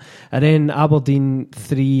wee minute. And then Aberdeen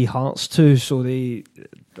 3, Hearts 2. So they,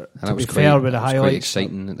 to be fair with the highlights, quite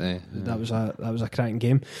exciting. That was a cracking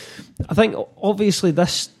game. I think obviously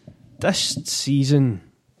this season,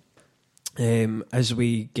 as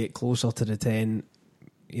we get closer to the 10,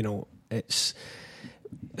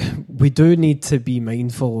 we do need to be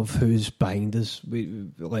mindful of who's behind us,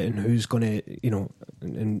 and who's going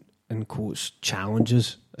to, in quotes,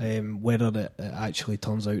 challenges, whether it actually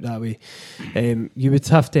turns out that way. You would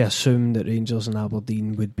have to assume that Rangers and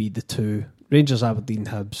Aberdeen would be the two. Rangers, Aberdeen,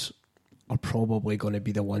 Hibs are probably going to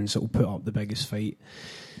be the ones that will put up the biggest fight.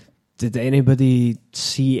 Did anybody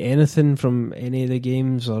see anything from any of the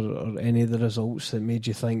games or any of the results that made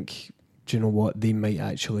you think, do you know what, they might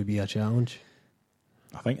actually be a challenge?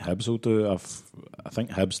 I think Hibs will do. I think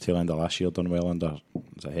Hibs tail end of last year done well under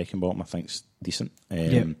Heckenbottom. I think it's decent.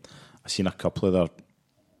 I've seen a couple of their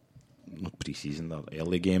pre-season, their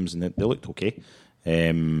early games, and they looked okay.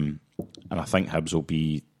 And I think Hibs will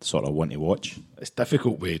be sort of one to watch. It's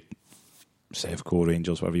difficult with Sevco,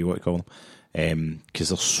 Rangers, whatever you want to call them, because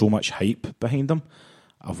there's so much hype behind them.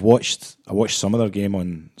 I watched some of their game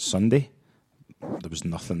on Sunday. There was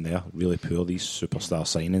nothing there. Really poor. These superstar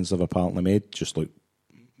signings they've apparently made just look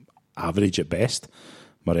average at best.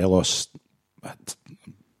 Morelos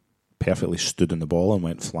perfectly stood on the ball and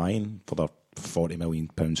went flying for their £40 million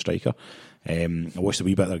striker. I watched a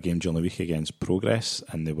wee bit of their game during the week against Progress,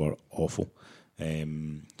 and they were awful.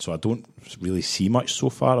 So I don't really see much so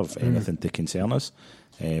far of anything to concern us.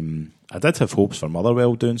 I did have hopes for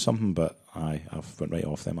Motherwell doing something, but I've went right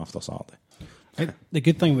off them after Saturday. The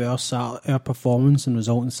good thing with our performance and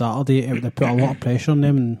result on Saturday, it would have put a lot of pressure on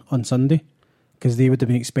them on Sunday, because they would have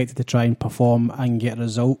been expected to try and perform and get a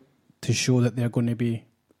result to show that they're going to be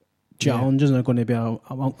challenges and they're going to be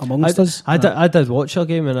amongst us. I did watch our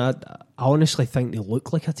game, and I honestly think they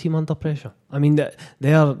look like a team under pressure. I mean,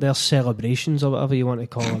 their celebrations or whatever you want to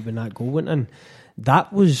call it when that goal went in,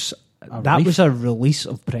 that was a release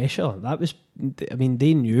of pressure.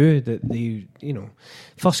 They knew that they,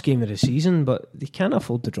 first game of the season, but they can't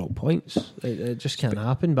afford to drop points. It just can't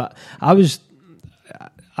happen. But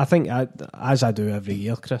I think, as I do every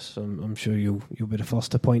year, Chris, I'm sure you'll be the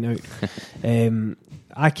first to point out,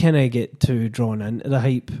 I kind of get too drawn into the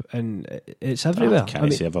hype, and it's everywhere. I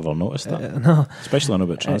can't say I've ever noticed that. No. Especially on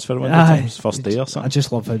about transfer window first day or something. I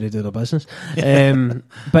just love how they do their business.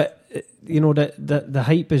 But the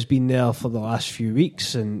hype has been there for the last few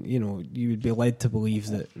weeks, and you would be led to believe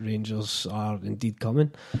that Rangers are indeed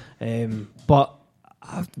coming. But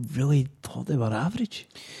I really thought they were average.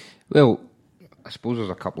 Well, I suppose there's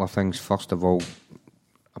a couple of things. First of all,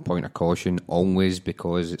 a point of caution always,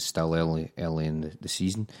 because it's still early in the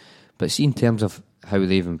season. But see, in terms of how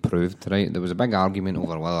they've improved, right? There was a big argument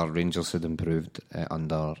over whether Rangers had improved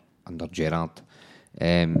under Gerrard.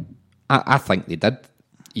 I think they did,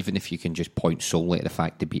 even if you can just point solely to the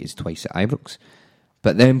fact they beat us twice at Ibrox.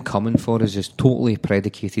 But them coming for us is totally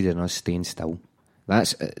predicated on us staying still.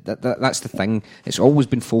 That's the thing. It's always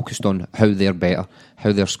been focused on how they're better,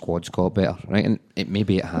 how their squad's got better, right? And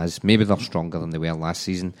maybe it has. Maybe they're stronger than they were last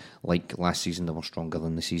season. Like last season, they were stronger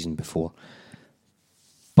than the season before.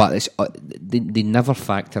 But they never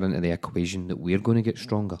factor into the equation that we're going to get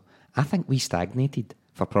stronger. I think we stagnated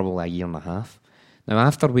for probably a year and a half. Now,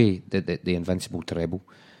 after the Invincible treble,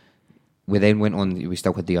 We then went on, we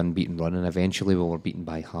still had the unbeaten run, and eventually we were beaten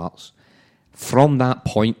by Hearts. From that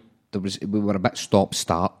point, we were a bit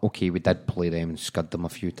stop-start. Okay, we did play them and scud them a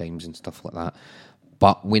few times and stuff like that,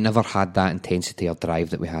 but we never had that intensity or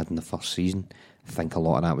drive that we had in the first season. I think a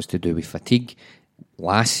lot of that was to do with fatigue.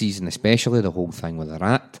 Last season especially, the whole thing with the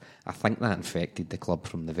rat, I think that infected the club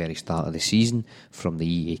from the very start of the season, from the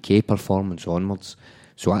EAK performance onwards.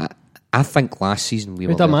 So I think last season we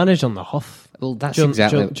had a manager on the huff. Well, that's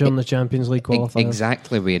exactly during the Champions League qualifiers.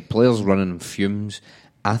 Exactly, we had players running in fumes.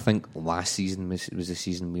 I think last season was the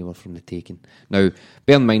season we were from the taking. Now,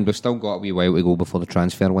 bear in mind, we've still got a wee while to go before the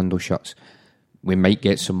transfer window shuts. We might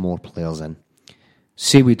get some more players in.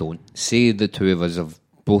 Say we don't. Say the two of us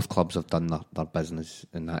both clubs have done their business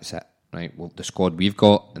and that's it. Right? Well, the squad we've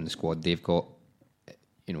got and the squad they've got,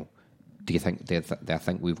 do you think do I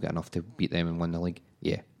think we've got enough to beat them and win the league?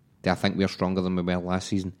 Yeah. Do I think we're stronger than we were last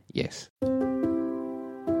season? Yes.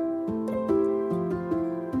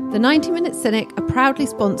 The 90 Minute Cynic are proudly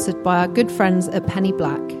sponsored by our good friends at Penny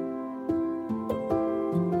Black.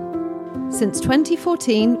 Since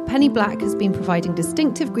 2014, Penny Black has been providing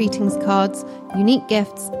distinctive greetings cards, unique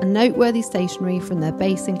gifts and noteworthy stationery from their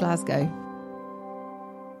base in Glasgow.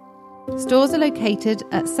 Stores are located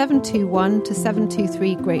at 721 to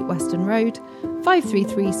 723 Great Western Road,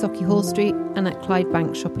 533 Sauchiehall Street and at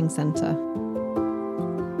Clydebank Shopping Centre.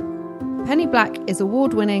 Penny Black is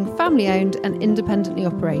award-winning, family-owned and independently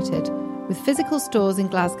operated, with physical stores in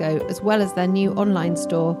Glasgow as well as their new online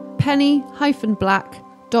store, penny-black.co.uk.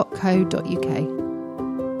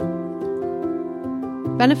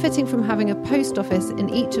 Benefiting from having a post office in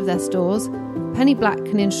each of their stores, Penny Black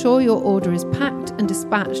can ensure your order is packed and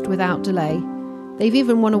dispatched without delay. They've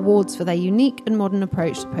even won awards for their unique and modern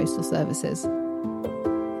approach to postal services.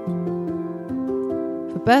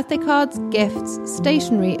 For birthday cards, gifts,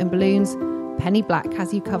 stationery and balloons, Penny Black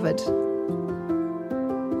has you covered.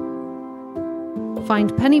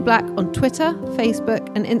 Find Penny Black on Twitter, Facebook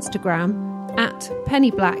and Instagram at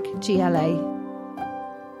PennyBlackGLA.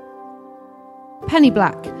 Penny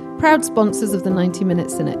Black, proud sponsors of the 90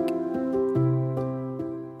 Minute Cynic.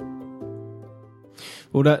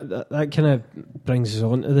 Well, that kind of brings us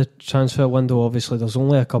on to the transfer window. Obviously, there's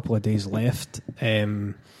only a couple of days left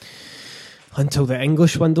until the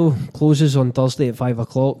English window closes on Thursday at 5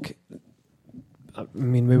 o'clock. I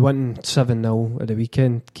mean, we won 7-0 at the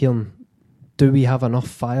weekend. Kieran, do we have enough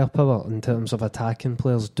firepower in terms of attacking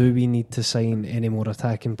players? Do we need to sign any more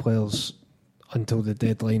attacking players until the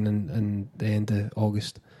deadline in the end of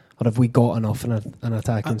August? Or have we got enough in an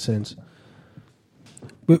attacking sense?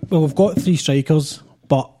 Well, we've got 3 strikers,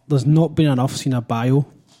 but there's not been enough in a bio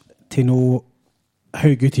to know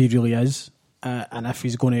how good he really is, and if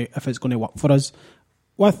it's going to work for us.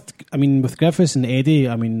 With Griffiths and Eddie,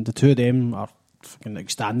 the two of them are fucking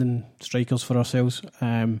outstanding strikers for ourselves,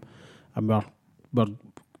 and we're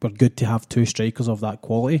good to have 2 strikers of that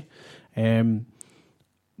quality.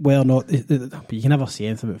 Whether or not you can never say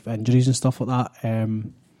anything about injuries and stuff like that.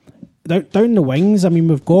 Down the wings,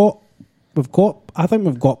 we've got. I think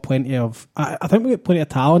we've got plenty of. I think we've got plenty of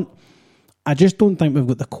talent. I just don't think we've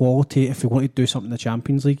got the quality if we want to do something in the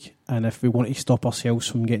Champions League and if we want to stop ourselves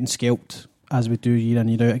from getting scalped as we do year in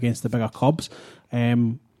year out against the bigger clubs.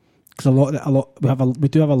 Because we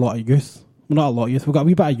do have a lot of youth. Well, not a lot of youth. We've got a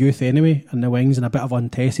wee bit of youth anyway in the wings and a bit of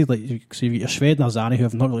untested. So you've got your Shved and Arzani who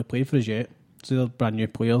have not really played for us yet. So they're brand new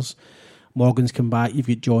players. Morgan's come back. You've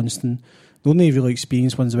got Johnston. The only really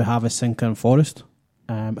experienced ones we have is Sinclair and Forrest.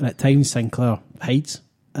 And at times Sinclair hides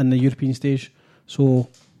in the European stage. So,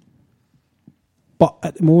 but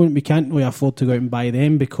at the moment we can't really afford to go out and buy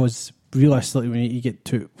them because realistically we need to get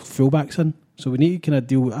 2 fullbacks in. So we need to kind of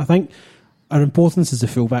deal. I think our importance is the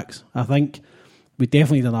fullbacks. I think we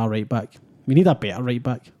definitely need our right back. We need a better right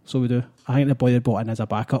back. So we do. I think the boy they brought in as a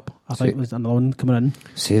backup. I think there's another one coming in.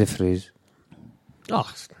 Say the phrase.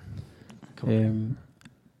 Oh,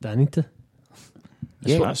 Danita.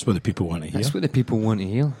 Yeah, that's what the people want to hear. That's what the people want to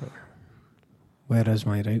hear. Where is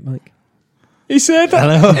my right back? He said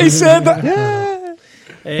that. He said that.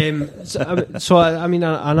 Yeah. So an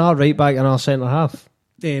our right back and our centre half.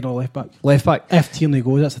 Yeah, no, left back. Left back. If Tierney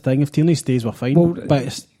goes, that's the thing. If Tierney stays, we're fine. Well,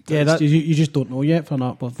 but you just don't know yet for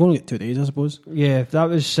that. But we've only got 2 days, I suppose. Yeah, that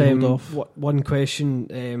was one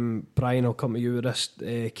question. Brian, I'll come to you with this.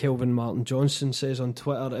 Kelvin Martin Johnson says on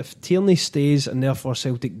Twitter, if Tierney stays and therefore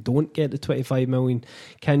Celtic don't get the 25 million,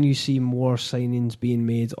 can you see more signings being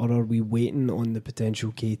made, or are we waiting on the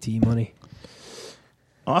potential KT money?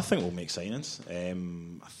 I think we'll make signings.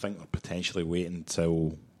 I think we're potentially waiting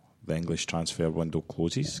until the English transfer window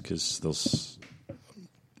closes because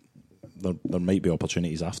there might be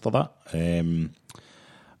opportunities after that. I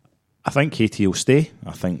I think Katie will stay.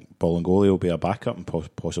 I think Bolingoli will be a backup and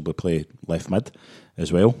possibly play left mid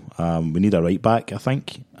as well. We need a right back, I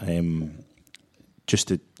think, just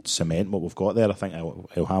to cement what we've got there. I think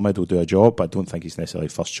El Hamid will do a job, but I don't think he's necessarily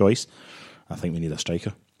first choice. I think we need a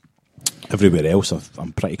striker. Everywhere else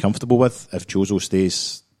I'm pretty comfortable with. If Jozo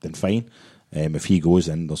stays, then fine. If he goes,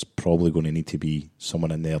 then there's probably going to need to be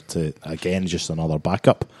someone in there to, again, just another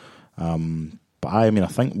backup. But I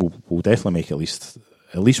think we'll definitely make at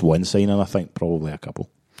least one signing. I think probably a couple.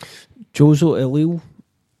 Jozo to Lille,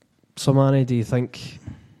 Samani, do you think?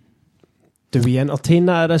 Do we entertain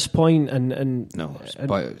that at this point? No, it's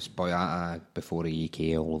Boyata before the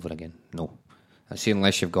EK all over again. No. I see,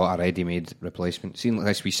 unless you've got a ready-made replacement. See,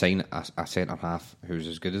 unless we sign a centre half who's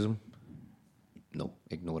as good as him. No,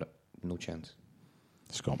 ignore it. No chance.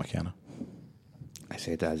 Scott McKenna. I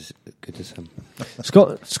said as good as him.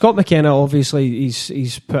 Scott McKenna, obviously,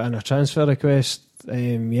 he's put in a transfer request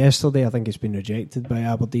yesterday. I think it's been rejected by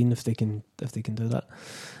Aberdeen if they can do that.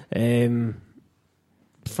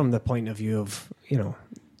 From the point of view of,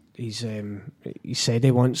 he said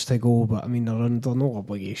he wants to go, but I mean they're under no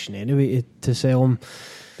obligation anyway to sell him.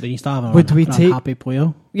 But you still have a happy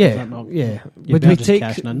player. Yeah. Would we take?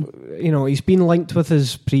 He's been linked with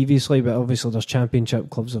us previously, but obviously there's championship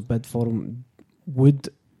clubs have bid for him. Would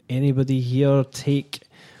anybody here take?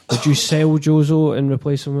 Would you sell Jozo and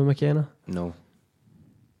replace him with McKenna? No.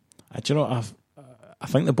 Do you know? I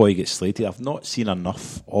think the boy gets slated. I've not seen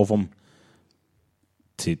enough of him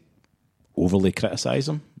to overly criticise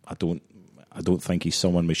him. I don't think he's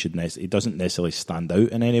someone we should. He doesn't necessarily stand out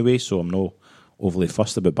in any way, so I'm not overly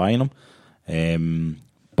fussed about buying him.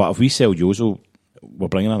 But if we sell Jozo, we're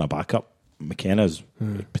bringing in a backup. McKenna's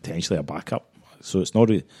potentially a backup, so it's not.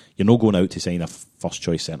 You're not going out to sign a first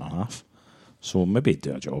choice centre half. So maybe he'd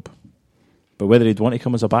do a job. But whether he'd want to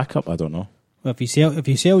come as a backup, I don't know. Well, if you sell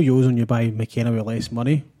Jozo and you buy McKenna with less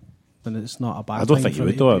money, then it's not a bad. I don't think you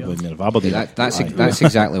would do it when you're Aberdeen. That's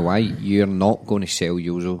exactly why you're not going to sell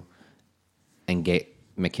Jozo and get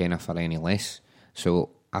McKenna for any less. So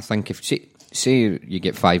I think if say you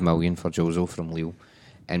get 5 million for Jozo from Lille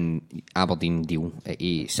and Aberdeen deal at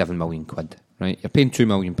 7 million quid, right? You're paying £2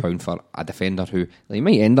 million for a defender who he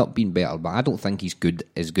might end up being better, but I don't think he's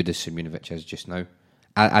as good as Simunovic is just now.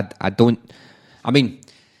 I don't. I mean,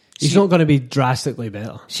 he's not going to be drastically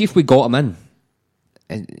better. See if we got him in.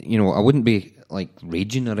 I wouldn't be like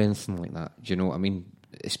raging or anything like that. Do you know what I mean?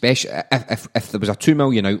 Especially if there was a 2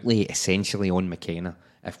 million outlay essentially on McKenna,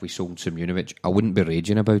 if we sold Simunovic, I wouldn't be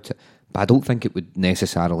raging about it. But I don't think it would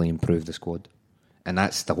necessarily improve the squad, and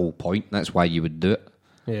that's the whole point. That's why you would do it.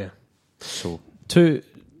 Yeah. So two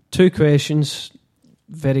questions,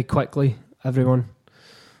 very quickly, everyone.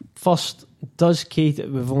 First, does Katie?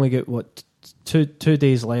 We've only got two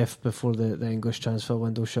days left before the English transfer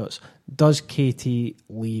window shuts. Does Katie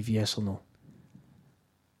leave, yes or no?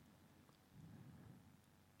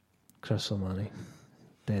 Chris O'Mahony.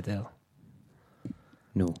 Dead air.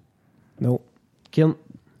 No. Kieran?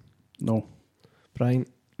 No. Brian?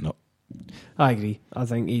 No. I agree. I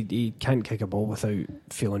think he can't kick a ball without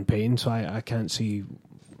feeling pain, so I can't see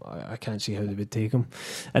how they would take him.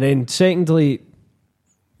 And then secondly,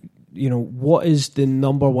 what is the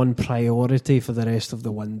number one priority for the rest of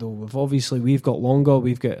the window? We've got longer.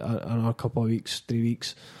 We've got another couple of weeks, 3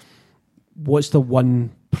 weeks. What's the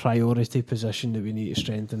one priority position that we need to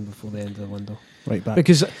strengthen before the end of the window? Right back.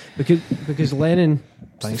 Because Lennon.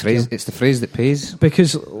 It's the phrase that pays.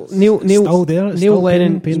 Because Neil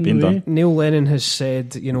Lennon has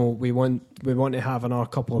said, we want to have another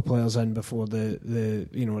couple of players in before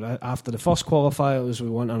the after the first qualifiers, we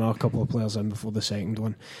want another couple of players in before the second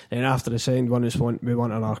one. And after the second one, we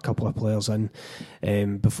want another couple of players in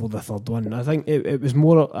before the third one. I think it was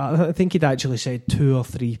more. I think he'd actually said 2 or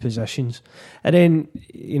 3 positions. And then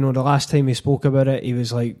the last time he spoke about it, he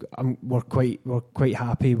was like, we're quite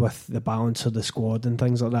happy with the balance of the squad and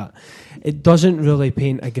things like that. It doesn't really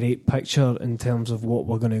paint a great picture in terms of what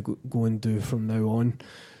we're going to go and do from now on.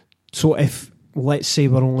 So if, let's say,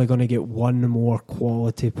 we're only going to get one more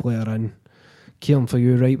quality player in, Kieran, for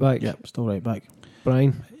you, right back? Yep, still right back.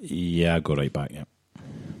 Brian? Yeah, I go right back, yeah.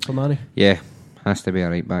 For Manny? Yeah, has to be a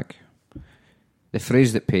right back. The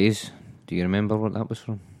phrase that pays, do you remember what that was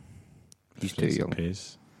from? He's too young.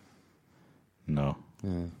 Pays? No.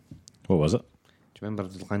 Yeah. What was it? Do you remember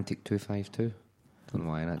Atlantic 252? Don't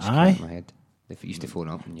know why that just came in my head. They used to phone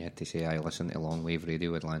up and you had to say, I listen to Long Wave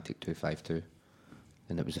Radio Atlantic 252.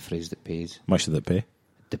 And it was a phrase that pays. How much did it pay? It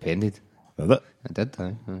depended. Did it? It did,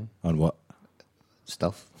 aye. On what?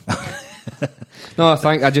 Stuff. No,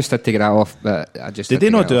 I just had to get that off. But did they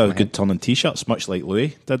not do a good turn on T-shirts, much like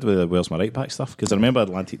Louis did with the Where's My Right Back stuff? Because I remember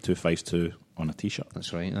Atlantic 252 on a T-shirt.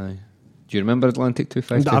 That's right, aye. Do you remember Atlantic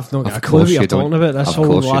 252? I've not got a clue what you're talking about. This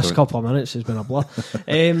whole last couple of minutes has been a blur.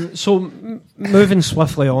 So moving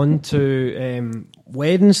swiftly on to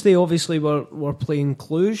Wednesday, obviously we're playing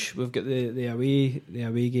Cluj. We've got the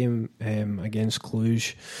away game against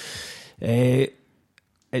Cluj.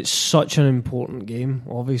 It's such an important game,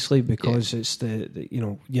 obviously, because it's the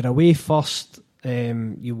you're away first.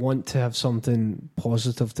 You want to have something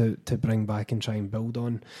positive to bring back and try and build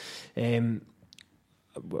on.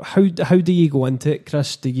 How do you go into it,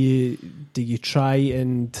 Chris? Do you try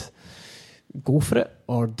and go for it,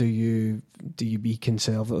 or do you be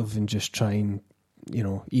conservative and just try and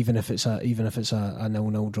even if it's a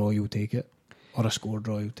 0-0 draw, you'll take it, or a score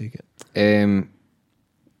draw, you'll take it?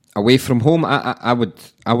 Away from home, I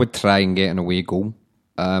would try and get an away goal.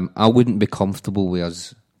 I wouldn't be comfortable with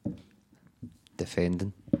us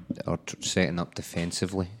defending or setting up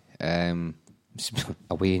defensively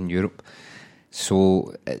away in Europe.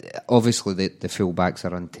 So obviously the full-backs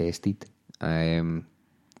are untested.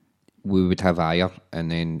 We would have Ajer, and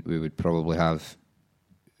then we would probably have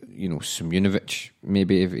Simunovic,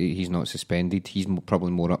 maybe if he's not suspended. He's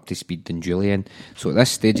probably more up to speed than Julian. So at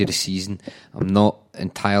this stage of the season, I'm not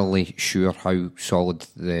entirely sure how solid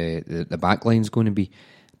the back line's going to be.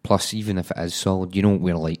 Plus, even if it is solid,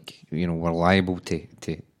 we're liable to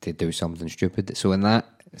do something stupid. So in that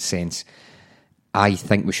sense, I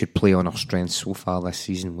think we should play on our strengths so far this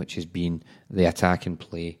season, which has been the attack and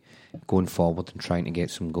play, going forward and trying to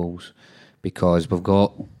get some goals, because we've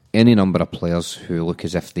got any number of players who look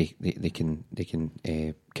as if they can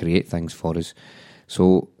create things for us.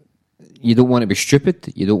 So you don't want to be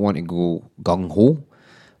stupid, you don't want to go gung ho,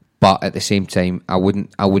 but at the same time, I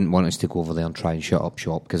wouldn't want us to go over there and try and shut up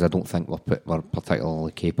shop, because I don't think we're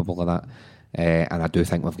particularly capable of that, and I do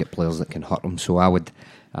think we've got players that can hurt them. So I would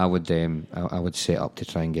set up to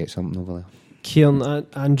try and get something over there. Kieran,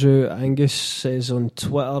 Andrew Angus says on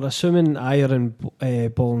Twitter, assuming Ajer and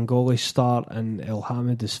Bolingoli start and El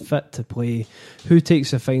Hamid is fit to play, who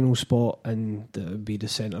takes the final spot? And it would be the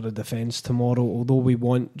centre of defence tomorrow. Although we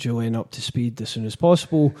want Julian up to speed as soon as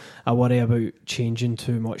possible, I worry about changing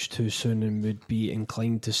too much too soon and would be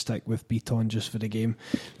inclined to stick with Beaton just for the game.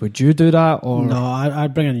 Would you do that? Or no,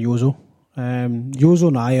 I'd bring in Jozo. Jozo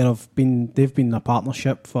and Ajer they've been a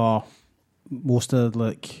partnership for most of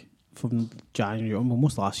from January,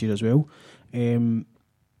 almost last year as well. And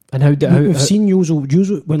we've seen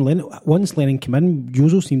Jozo once Lennon came in,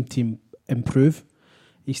 Jozo seemed to improve.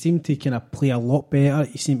 He seemed to kind of play a lot better.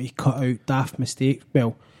 He seemed to cut out daft mistakes.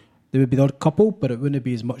 Well, there would be the odd couple, but it wouldn't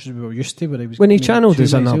be as much as we were used to. When he channeled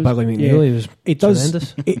us in that Billy McNeil, he was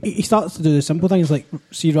tremendous. He starts to do the simple things like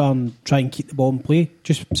see rather than try and keep the ball in play,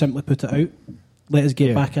 just simply put it out, let us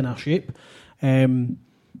get back in our shape.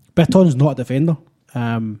 Beton's not a defender.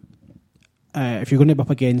 If you're going to be up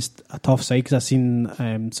against a tough side, because I've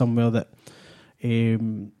seen somewhere that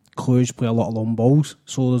Cluj play a lot of long balls,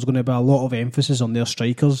 so there's going to be a lot of emphasis on their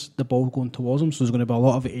strikers, the ball going towards them, so there's going to be a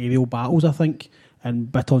lot of aerial battles, I think,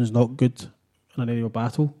 and Beton's not good in an aerial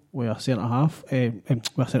battle with a centre-half,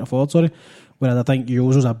 with a centre-forward, whereas I think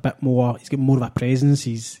Jozo's a bit more, he's got more of a presence,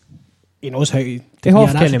 he knows how to be an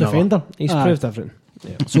actual defender. He's proved different.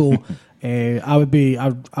 Yeah. So I would be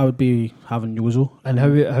having Jozo. And how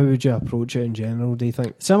would you approach it in general, do you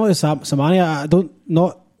think? Similar to Samania, I don't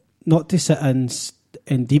not to sit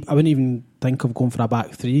in deep. I wouldn't even think of going for a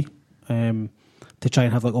back three to try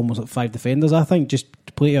and have almost 5 defenders. I think just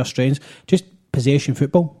to play to our strengths, just possession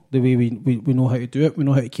football, the way we know how to do it. We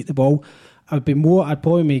know how to keep the ball. I'd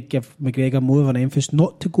probably give McGregor more of an emphasis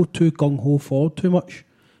not to go too gung ho forward too much.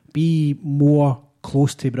 Be more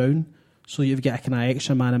close to Brown, so you've got a kind of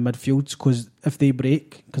extra man in midfield, because if they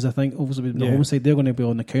break, because I think obviously with the home side they're going to be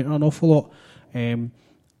on the counter an awful lot.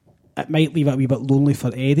 It might leave it a wee bit lonely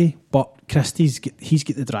for Eddie, but Christie's got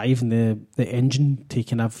the drive and the engine to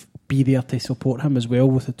kind of be there to support him as well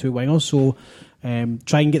with the 2 wingers. So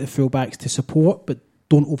try and get the full-backs to support, but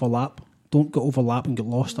don't overlap. Don't get overlap and get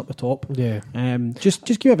lost up the top. Yeah. Just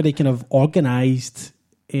give everybody kind of organised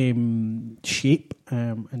shape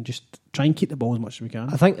and just try and keep the ball as much as we can.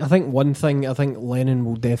 I think Lennon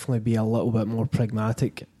will definitely be a little bit more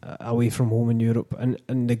pragmatic away from home in Europe,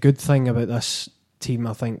 and the good thing about this team,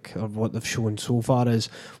 I think, or what they've shown so far, is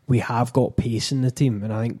we have got pace in the team,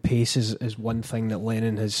 and I think pace is one thing that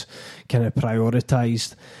Lennon has kind of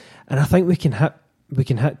prioritised, and I think we can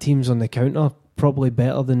hit teams on the counter probably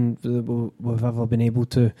better than we've ever been able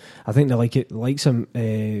to. I think they like some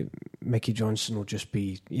Mickey Johnson will just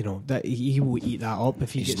be, that he will eat that up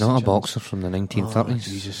if he He's gets not a a chance. boxer from the 1930s. Oh,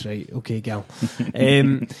 Jesus, right. Okay, gal.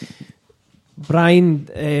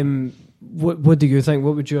 Brian, what do you think?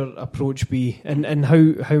 What would your approach be? And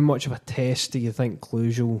how much of a test do you think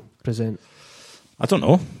Cluj will present? I don't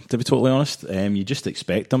know, to be totally honest. You just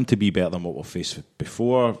expect them to be better than what we've faced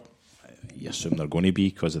before. You assume they're going to be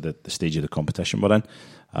because of the stage of the competition we're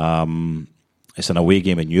in. It's an away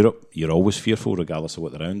game in Europe. You're always fearful regardless of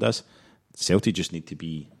what the round is. Celtic just need to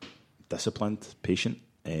be disciplined, patient,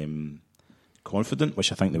 confident,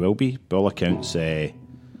 which I think they will be. By all accounts,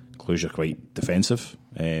 Cluj are quite defensive,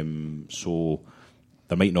 so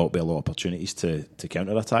there might not be a lot of opportunities to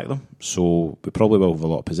counter-attack them. So we probably will have a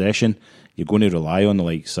lot of possession. You're going to rely on the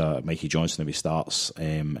likes of Mikey Johnson if he starts,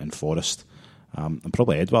 and Forrest, and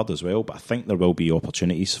probably Edward as well. But I think there will be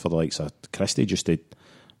opportunities for the likes of Christie just to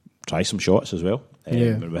try some shots as well.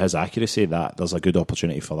 With his accuracy, that there's a good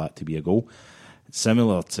opportunity for that to be a goal.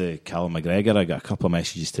 Similar to Callum McGregor, I got a couple of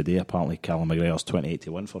messages today. Apparently, Callum McGregor's 28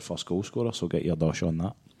 to 1 for first goal scorer, so get your dosh on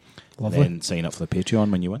that. Lovely. And then sign up for the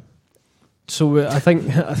Patreon when you win. So I think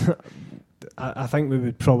I think we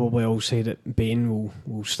would probably all say that Bain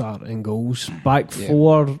will start in goals. Back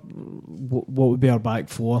four, what would be our back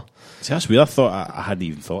four? See, that's weird. I thought I hadn't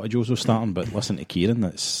even thought of Jozo starting, but listen to Kieran,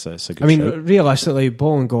 it's a good shout. Realistically,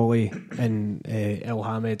 Bolingoli and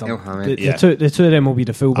Elhamed, Elhamed. the two of them will be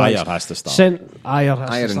the fullbacks. Ayer has to start. Ayer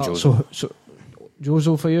has to start. So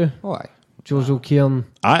Jozo for you? Oh, aye. Jozo, Kieran.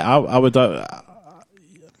 I would.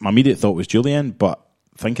 My immediate thought was Julian, but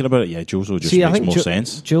thinking about it, Jozo just makes more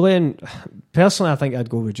sense. Julian, personally, I think I'd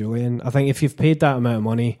go with Julian. I think if you've paid that amount of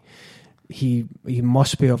money, he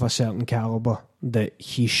must be of a certain calibre that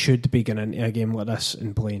he should be getting into a game like this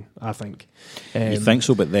and playing, I think. You think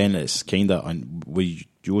so, but then it's kind of, with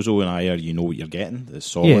Jozo and Ayer, you know what you're getting. It's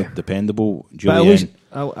solid, dependable. Julian.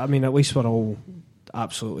 But at least we're all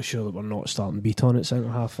absolutely sure that we're not starting Beaton at centre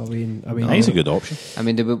half. He's a good option. I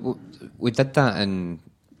mean, we did that in...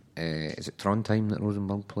 is it Trondheim that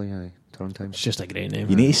Rosenborg play? Aye, Trondheim. It's just a great name.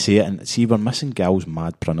 You need to say it, and see, we're missing Gal's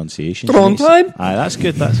mad pronunciation. Trondheim. Aye, that's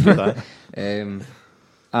good.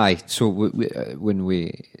 Aye. So when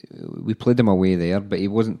we played him away there, but he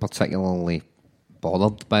wasn't particularly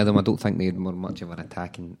bothered by them. I don't think they had much of an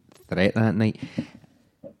attacking threat that night.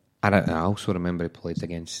 I also remember he played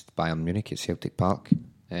against Bayern Munich at Celtic Park.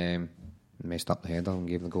 Messed up the header and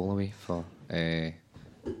gave the goal away for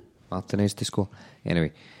Martinez to score.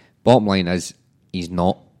 Anyway. Bottom line is, he's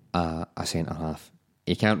not a centre-half.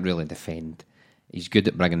 He can't really defend. He's good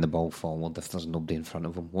at bringing the ball forward if there's nobody in front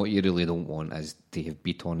of him. What you really don't want is to have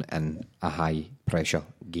Beaton in a high-pressure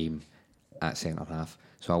game at centre-half.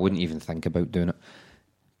 So I wouldn't even think about doing it.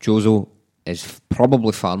 Jozo is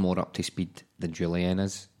probably far more up to speed than Julian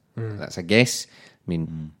is. That's a guess. I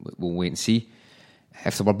mean, we'll wait and see.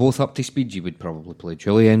 If they were both up to speed, you would probably play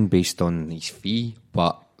Julian based on his fee,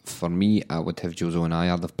 but for me, I would have Jozo and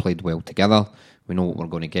Ayer. They've played well together. We know what we're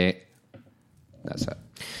going to get. That's it.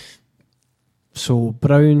 So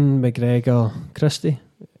Brown, McGregor, Christie.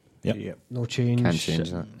 Yep. No change. Can't change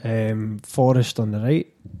that. Forrest on the right.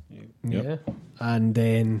 Yep. Yeah. And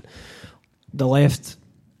then the left,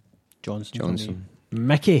 Johnson.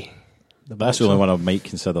 Mickey. That's the only one I might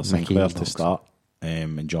consider Sinclair to start,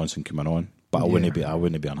 and Johnson coming on. But I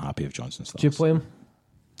wouldn't be unhappy if Johnson starts. Do you play him?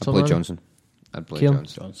 I'd play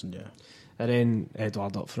Johnson. Johnson, yeah. And then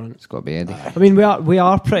Edward up front. It's got to be Eddie. I mean, we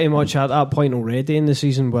are pretty much at that point already in the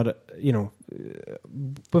season where,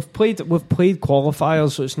 we've played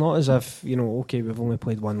qualifiers, so it's not as if, okay, we've only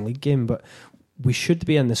played one league game, but we should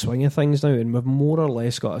be in the swing of things now, and we've more or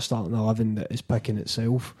less got a starting 11 that is picking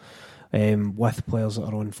itself with players that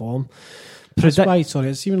are on form. That's why,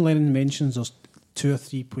 it's even Lennon mentions there's 2 or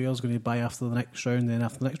 3 players going to buy after the next round, then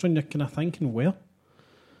after the next round, you're kind of thinking, where?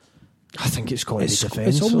 I think it's got to be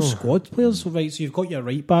defence. It's almost squad players, right? So you've got your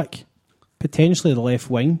right back, potentially the left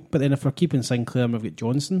wing, but then if we're keeping Sinclair and we've got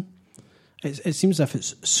Johnson, it seems as if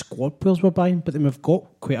it's squad players we're buying, but then we've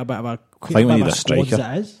got quite a bit of a squad as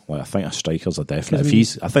it is. Well, I think a striker's a definite.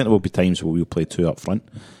 I think there will be times where we'll play 2 up front.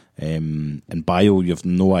 In Bio, you have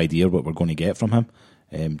no idea what we're going to get from him.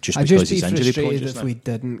 Just because he's injury prone. If we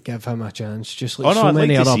didn't give him a chance, just like so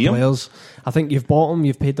many other players. I think you've bought him,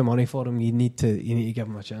 you've paid the money for him. You need to give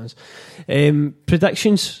him a chance.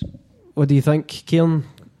 Predictions. What do you think, Kieran?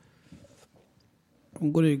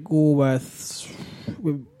 I'm going to go with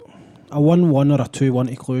a 1-1 or a 2-1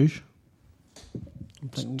 to Cluj.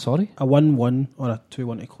 Sorry, a 1-1 or a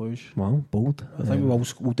 2-1 to Cluj. Wow, bold. I think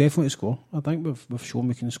we'll definitely score. I think we've shown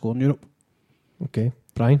we can score in Europe. Okay,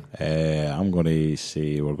 Brian? I'm going to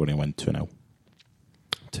say we're going to win 2-0.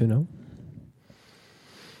 2-0.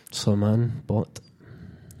 Sloman, Bot.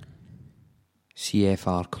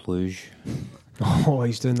 CFR Cluj. Oh,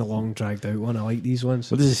 he's doing the long dragged out one. I like these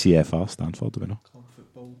ones. What does the CFR stand for, do we know? Club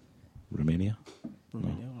football. Romania?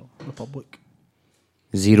 Republic.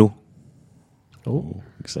 0. Oh,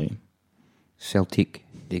 exciting. Celtic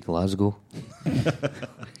de Glasgow.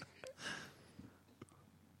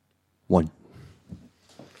 1.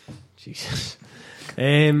 Jesus.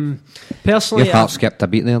 Personally, your heart skipped a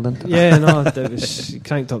beat there, didn't it? Yeah, no, it was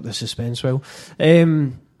cranked up the suspense well.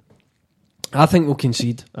 I think we'll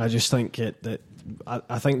concede. I just think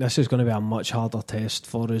I think this is going to be a much harder test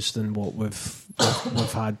for us than what we've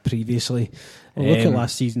had previously. Well, look at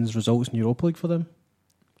last season's results in Europa League for them.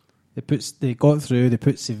 They got through. They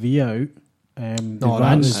put Sevilla out.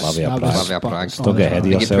 Slavia Prague. Still get ahead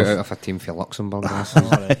of yourself. You put out of a team for Luxembourg.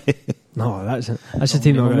 No, that's a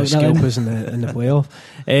team that are going to scalp us in the playoff.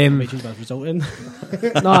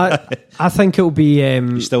 No, I think it'll be.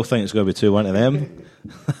 You still think it's going to be 2-1 to them?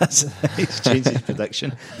 He's changed his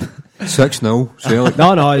prediction. 6-0.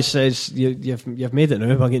 No, it's you've made it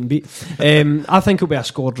now by getting beat. I think it'll be a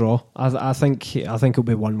score draw. I think it'll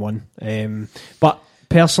be 1-1. But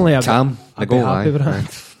personally, I'd be happy with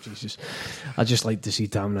that. Jesus, I'd just like to see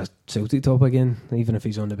Tam in a Celtic top again, even if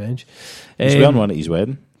he's on the bench. He's wearing one at his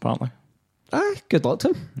wedding, apparently. Good luck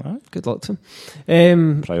to him. Good luck to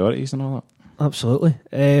him. Priorities and all that. Absolutely.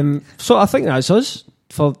 So I think that's us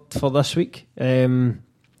for this week. Already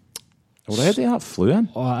that flew in.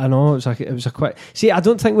 Oh, I know it was a quick. See, I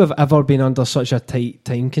don't think we've ever been under such a tight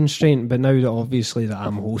time constraint. But now that obviously that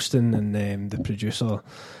I'm hosting and the producer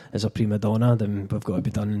is a prima donna, then we've got to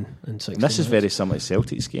be done in 6 minutes. This is very similar to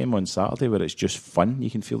Celtic's game on Saturday, where it's just fun.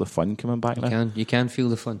 You can feel the fun coming back. You can feel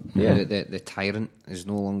the fun. Yeah. The tyrant is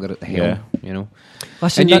no longer at the helm. You know.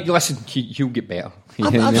 Listen, you'll get better.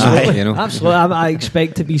 Absolutely, you know? Absolutely. I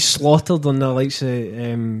expect to be slaughtered on the likes of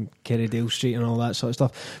Kerrydale Street and all that sort of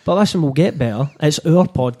stuff. But listen, we'll get better. It's our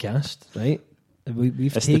podcast, right?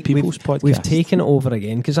 It's the people's podcast. We've taken it over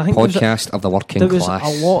again because I think podcast of the working class. There was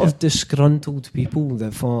a lot of disgruntled people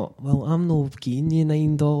that thought, "Well, I'm not giving you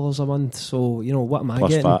 $9 a month, so you know what am I Plus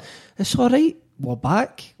getting?" that. It's all right. We're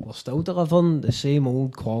back. We're still delivering the same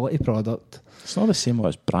old quality product. It's not the same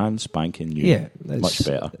as brand spanking new. Yeah, much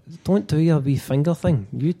better. Don't do your wee finger thing.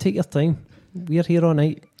 You take your time. We're here all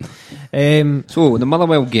night. So the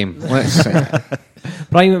Motherwell game. Let's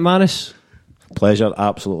Brian McManus. Pleasure,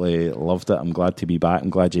 absolutely loved it. I'm glad to be back. I'm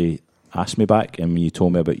glad you asked me back and you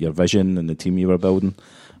told me about your vision and the team you were building.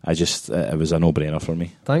 It was a no-brainer for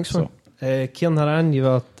me. Thanks, man. Kieran Haran, you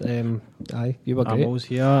were great. I'm always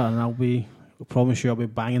here, and I promise you I'll be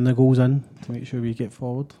banging the goals in to make sure we get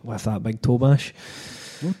forward. With that big toe bash.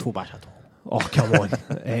 No toe bash at all. Oh, come on.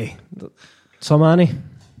 Samani.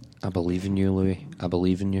 I believe in you, Louis. I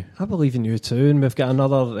believe in you. I believe in you too. And we've got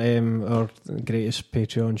another, our greatest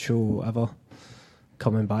Patreon show ever,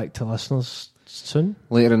 coming back to listeners soon.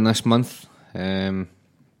 Later in this month. But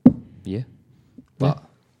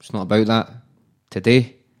it's not about that.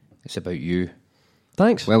 Today, it's about you.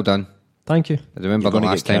 Thanks. Well done. Thank you. I remember the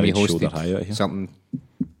last time you hosted something,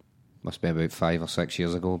 must be about 5 or 6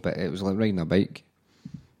 years ago, but it was like riding a bike.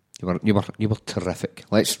 You were terrific.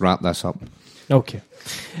 Let's wrap this up. Okay.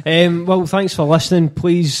 Well, thanks for listening.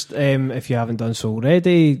 Please, if you haven't done so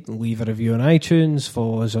already, leave a review on iTunes,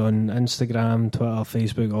 follow us on Instagram, Twitter,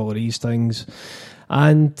 Facebook, all of these things.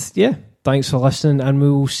 And yeah, thanks for listening, and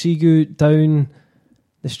we'll see you down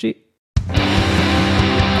the street.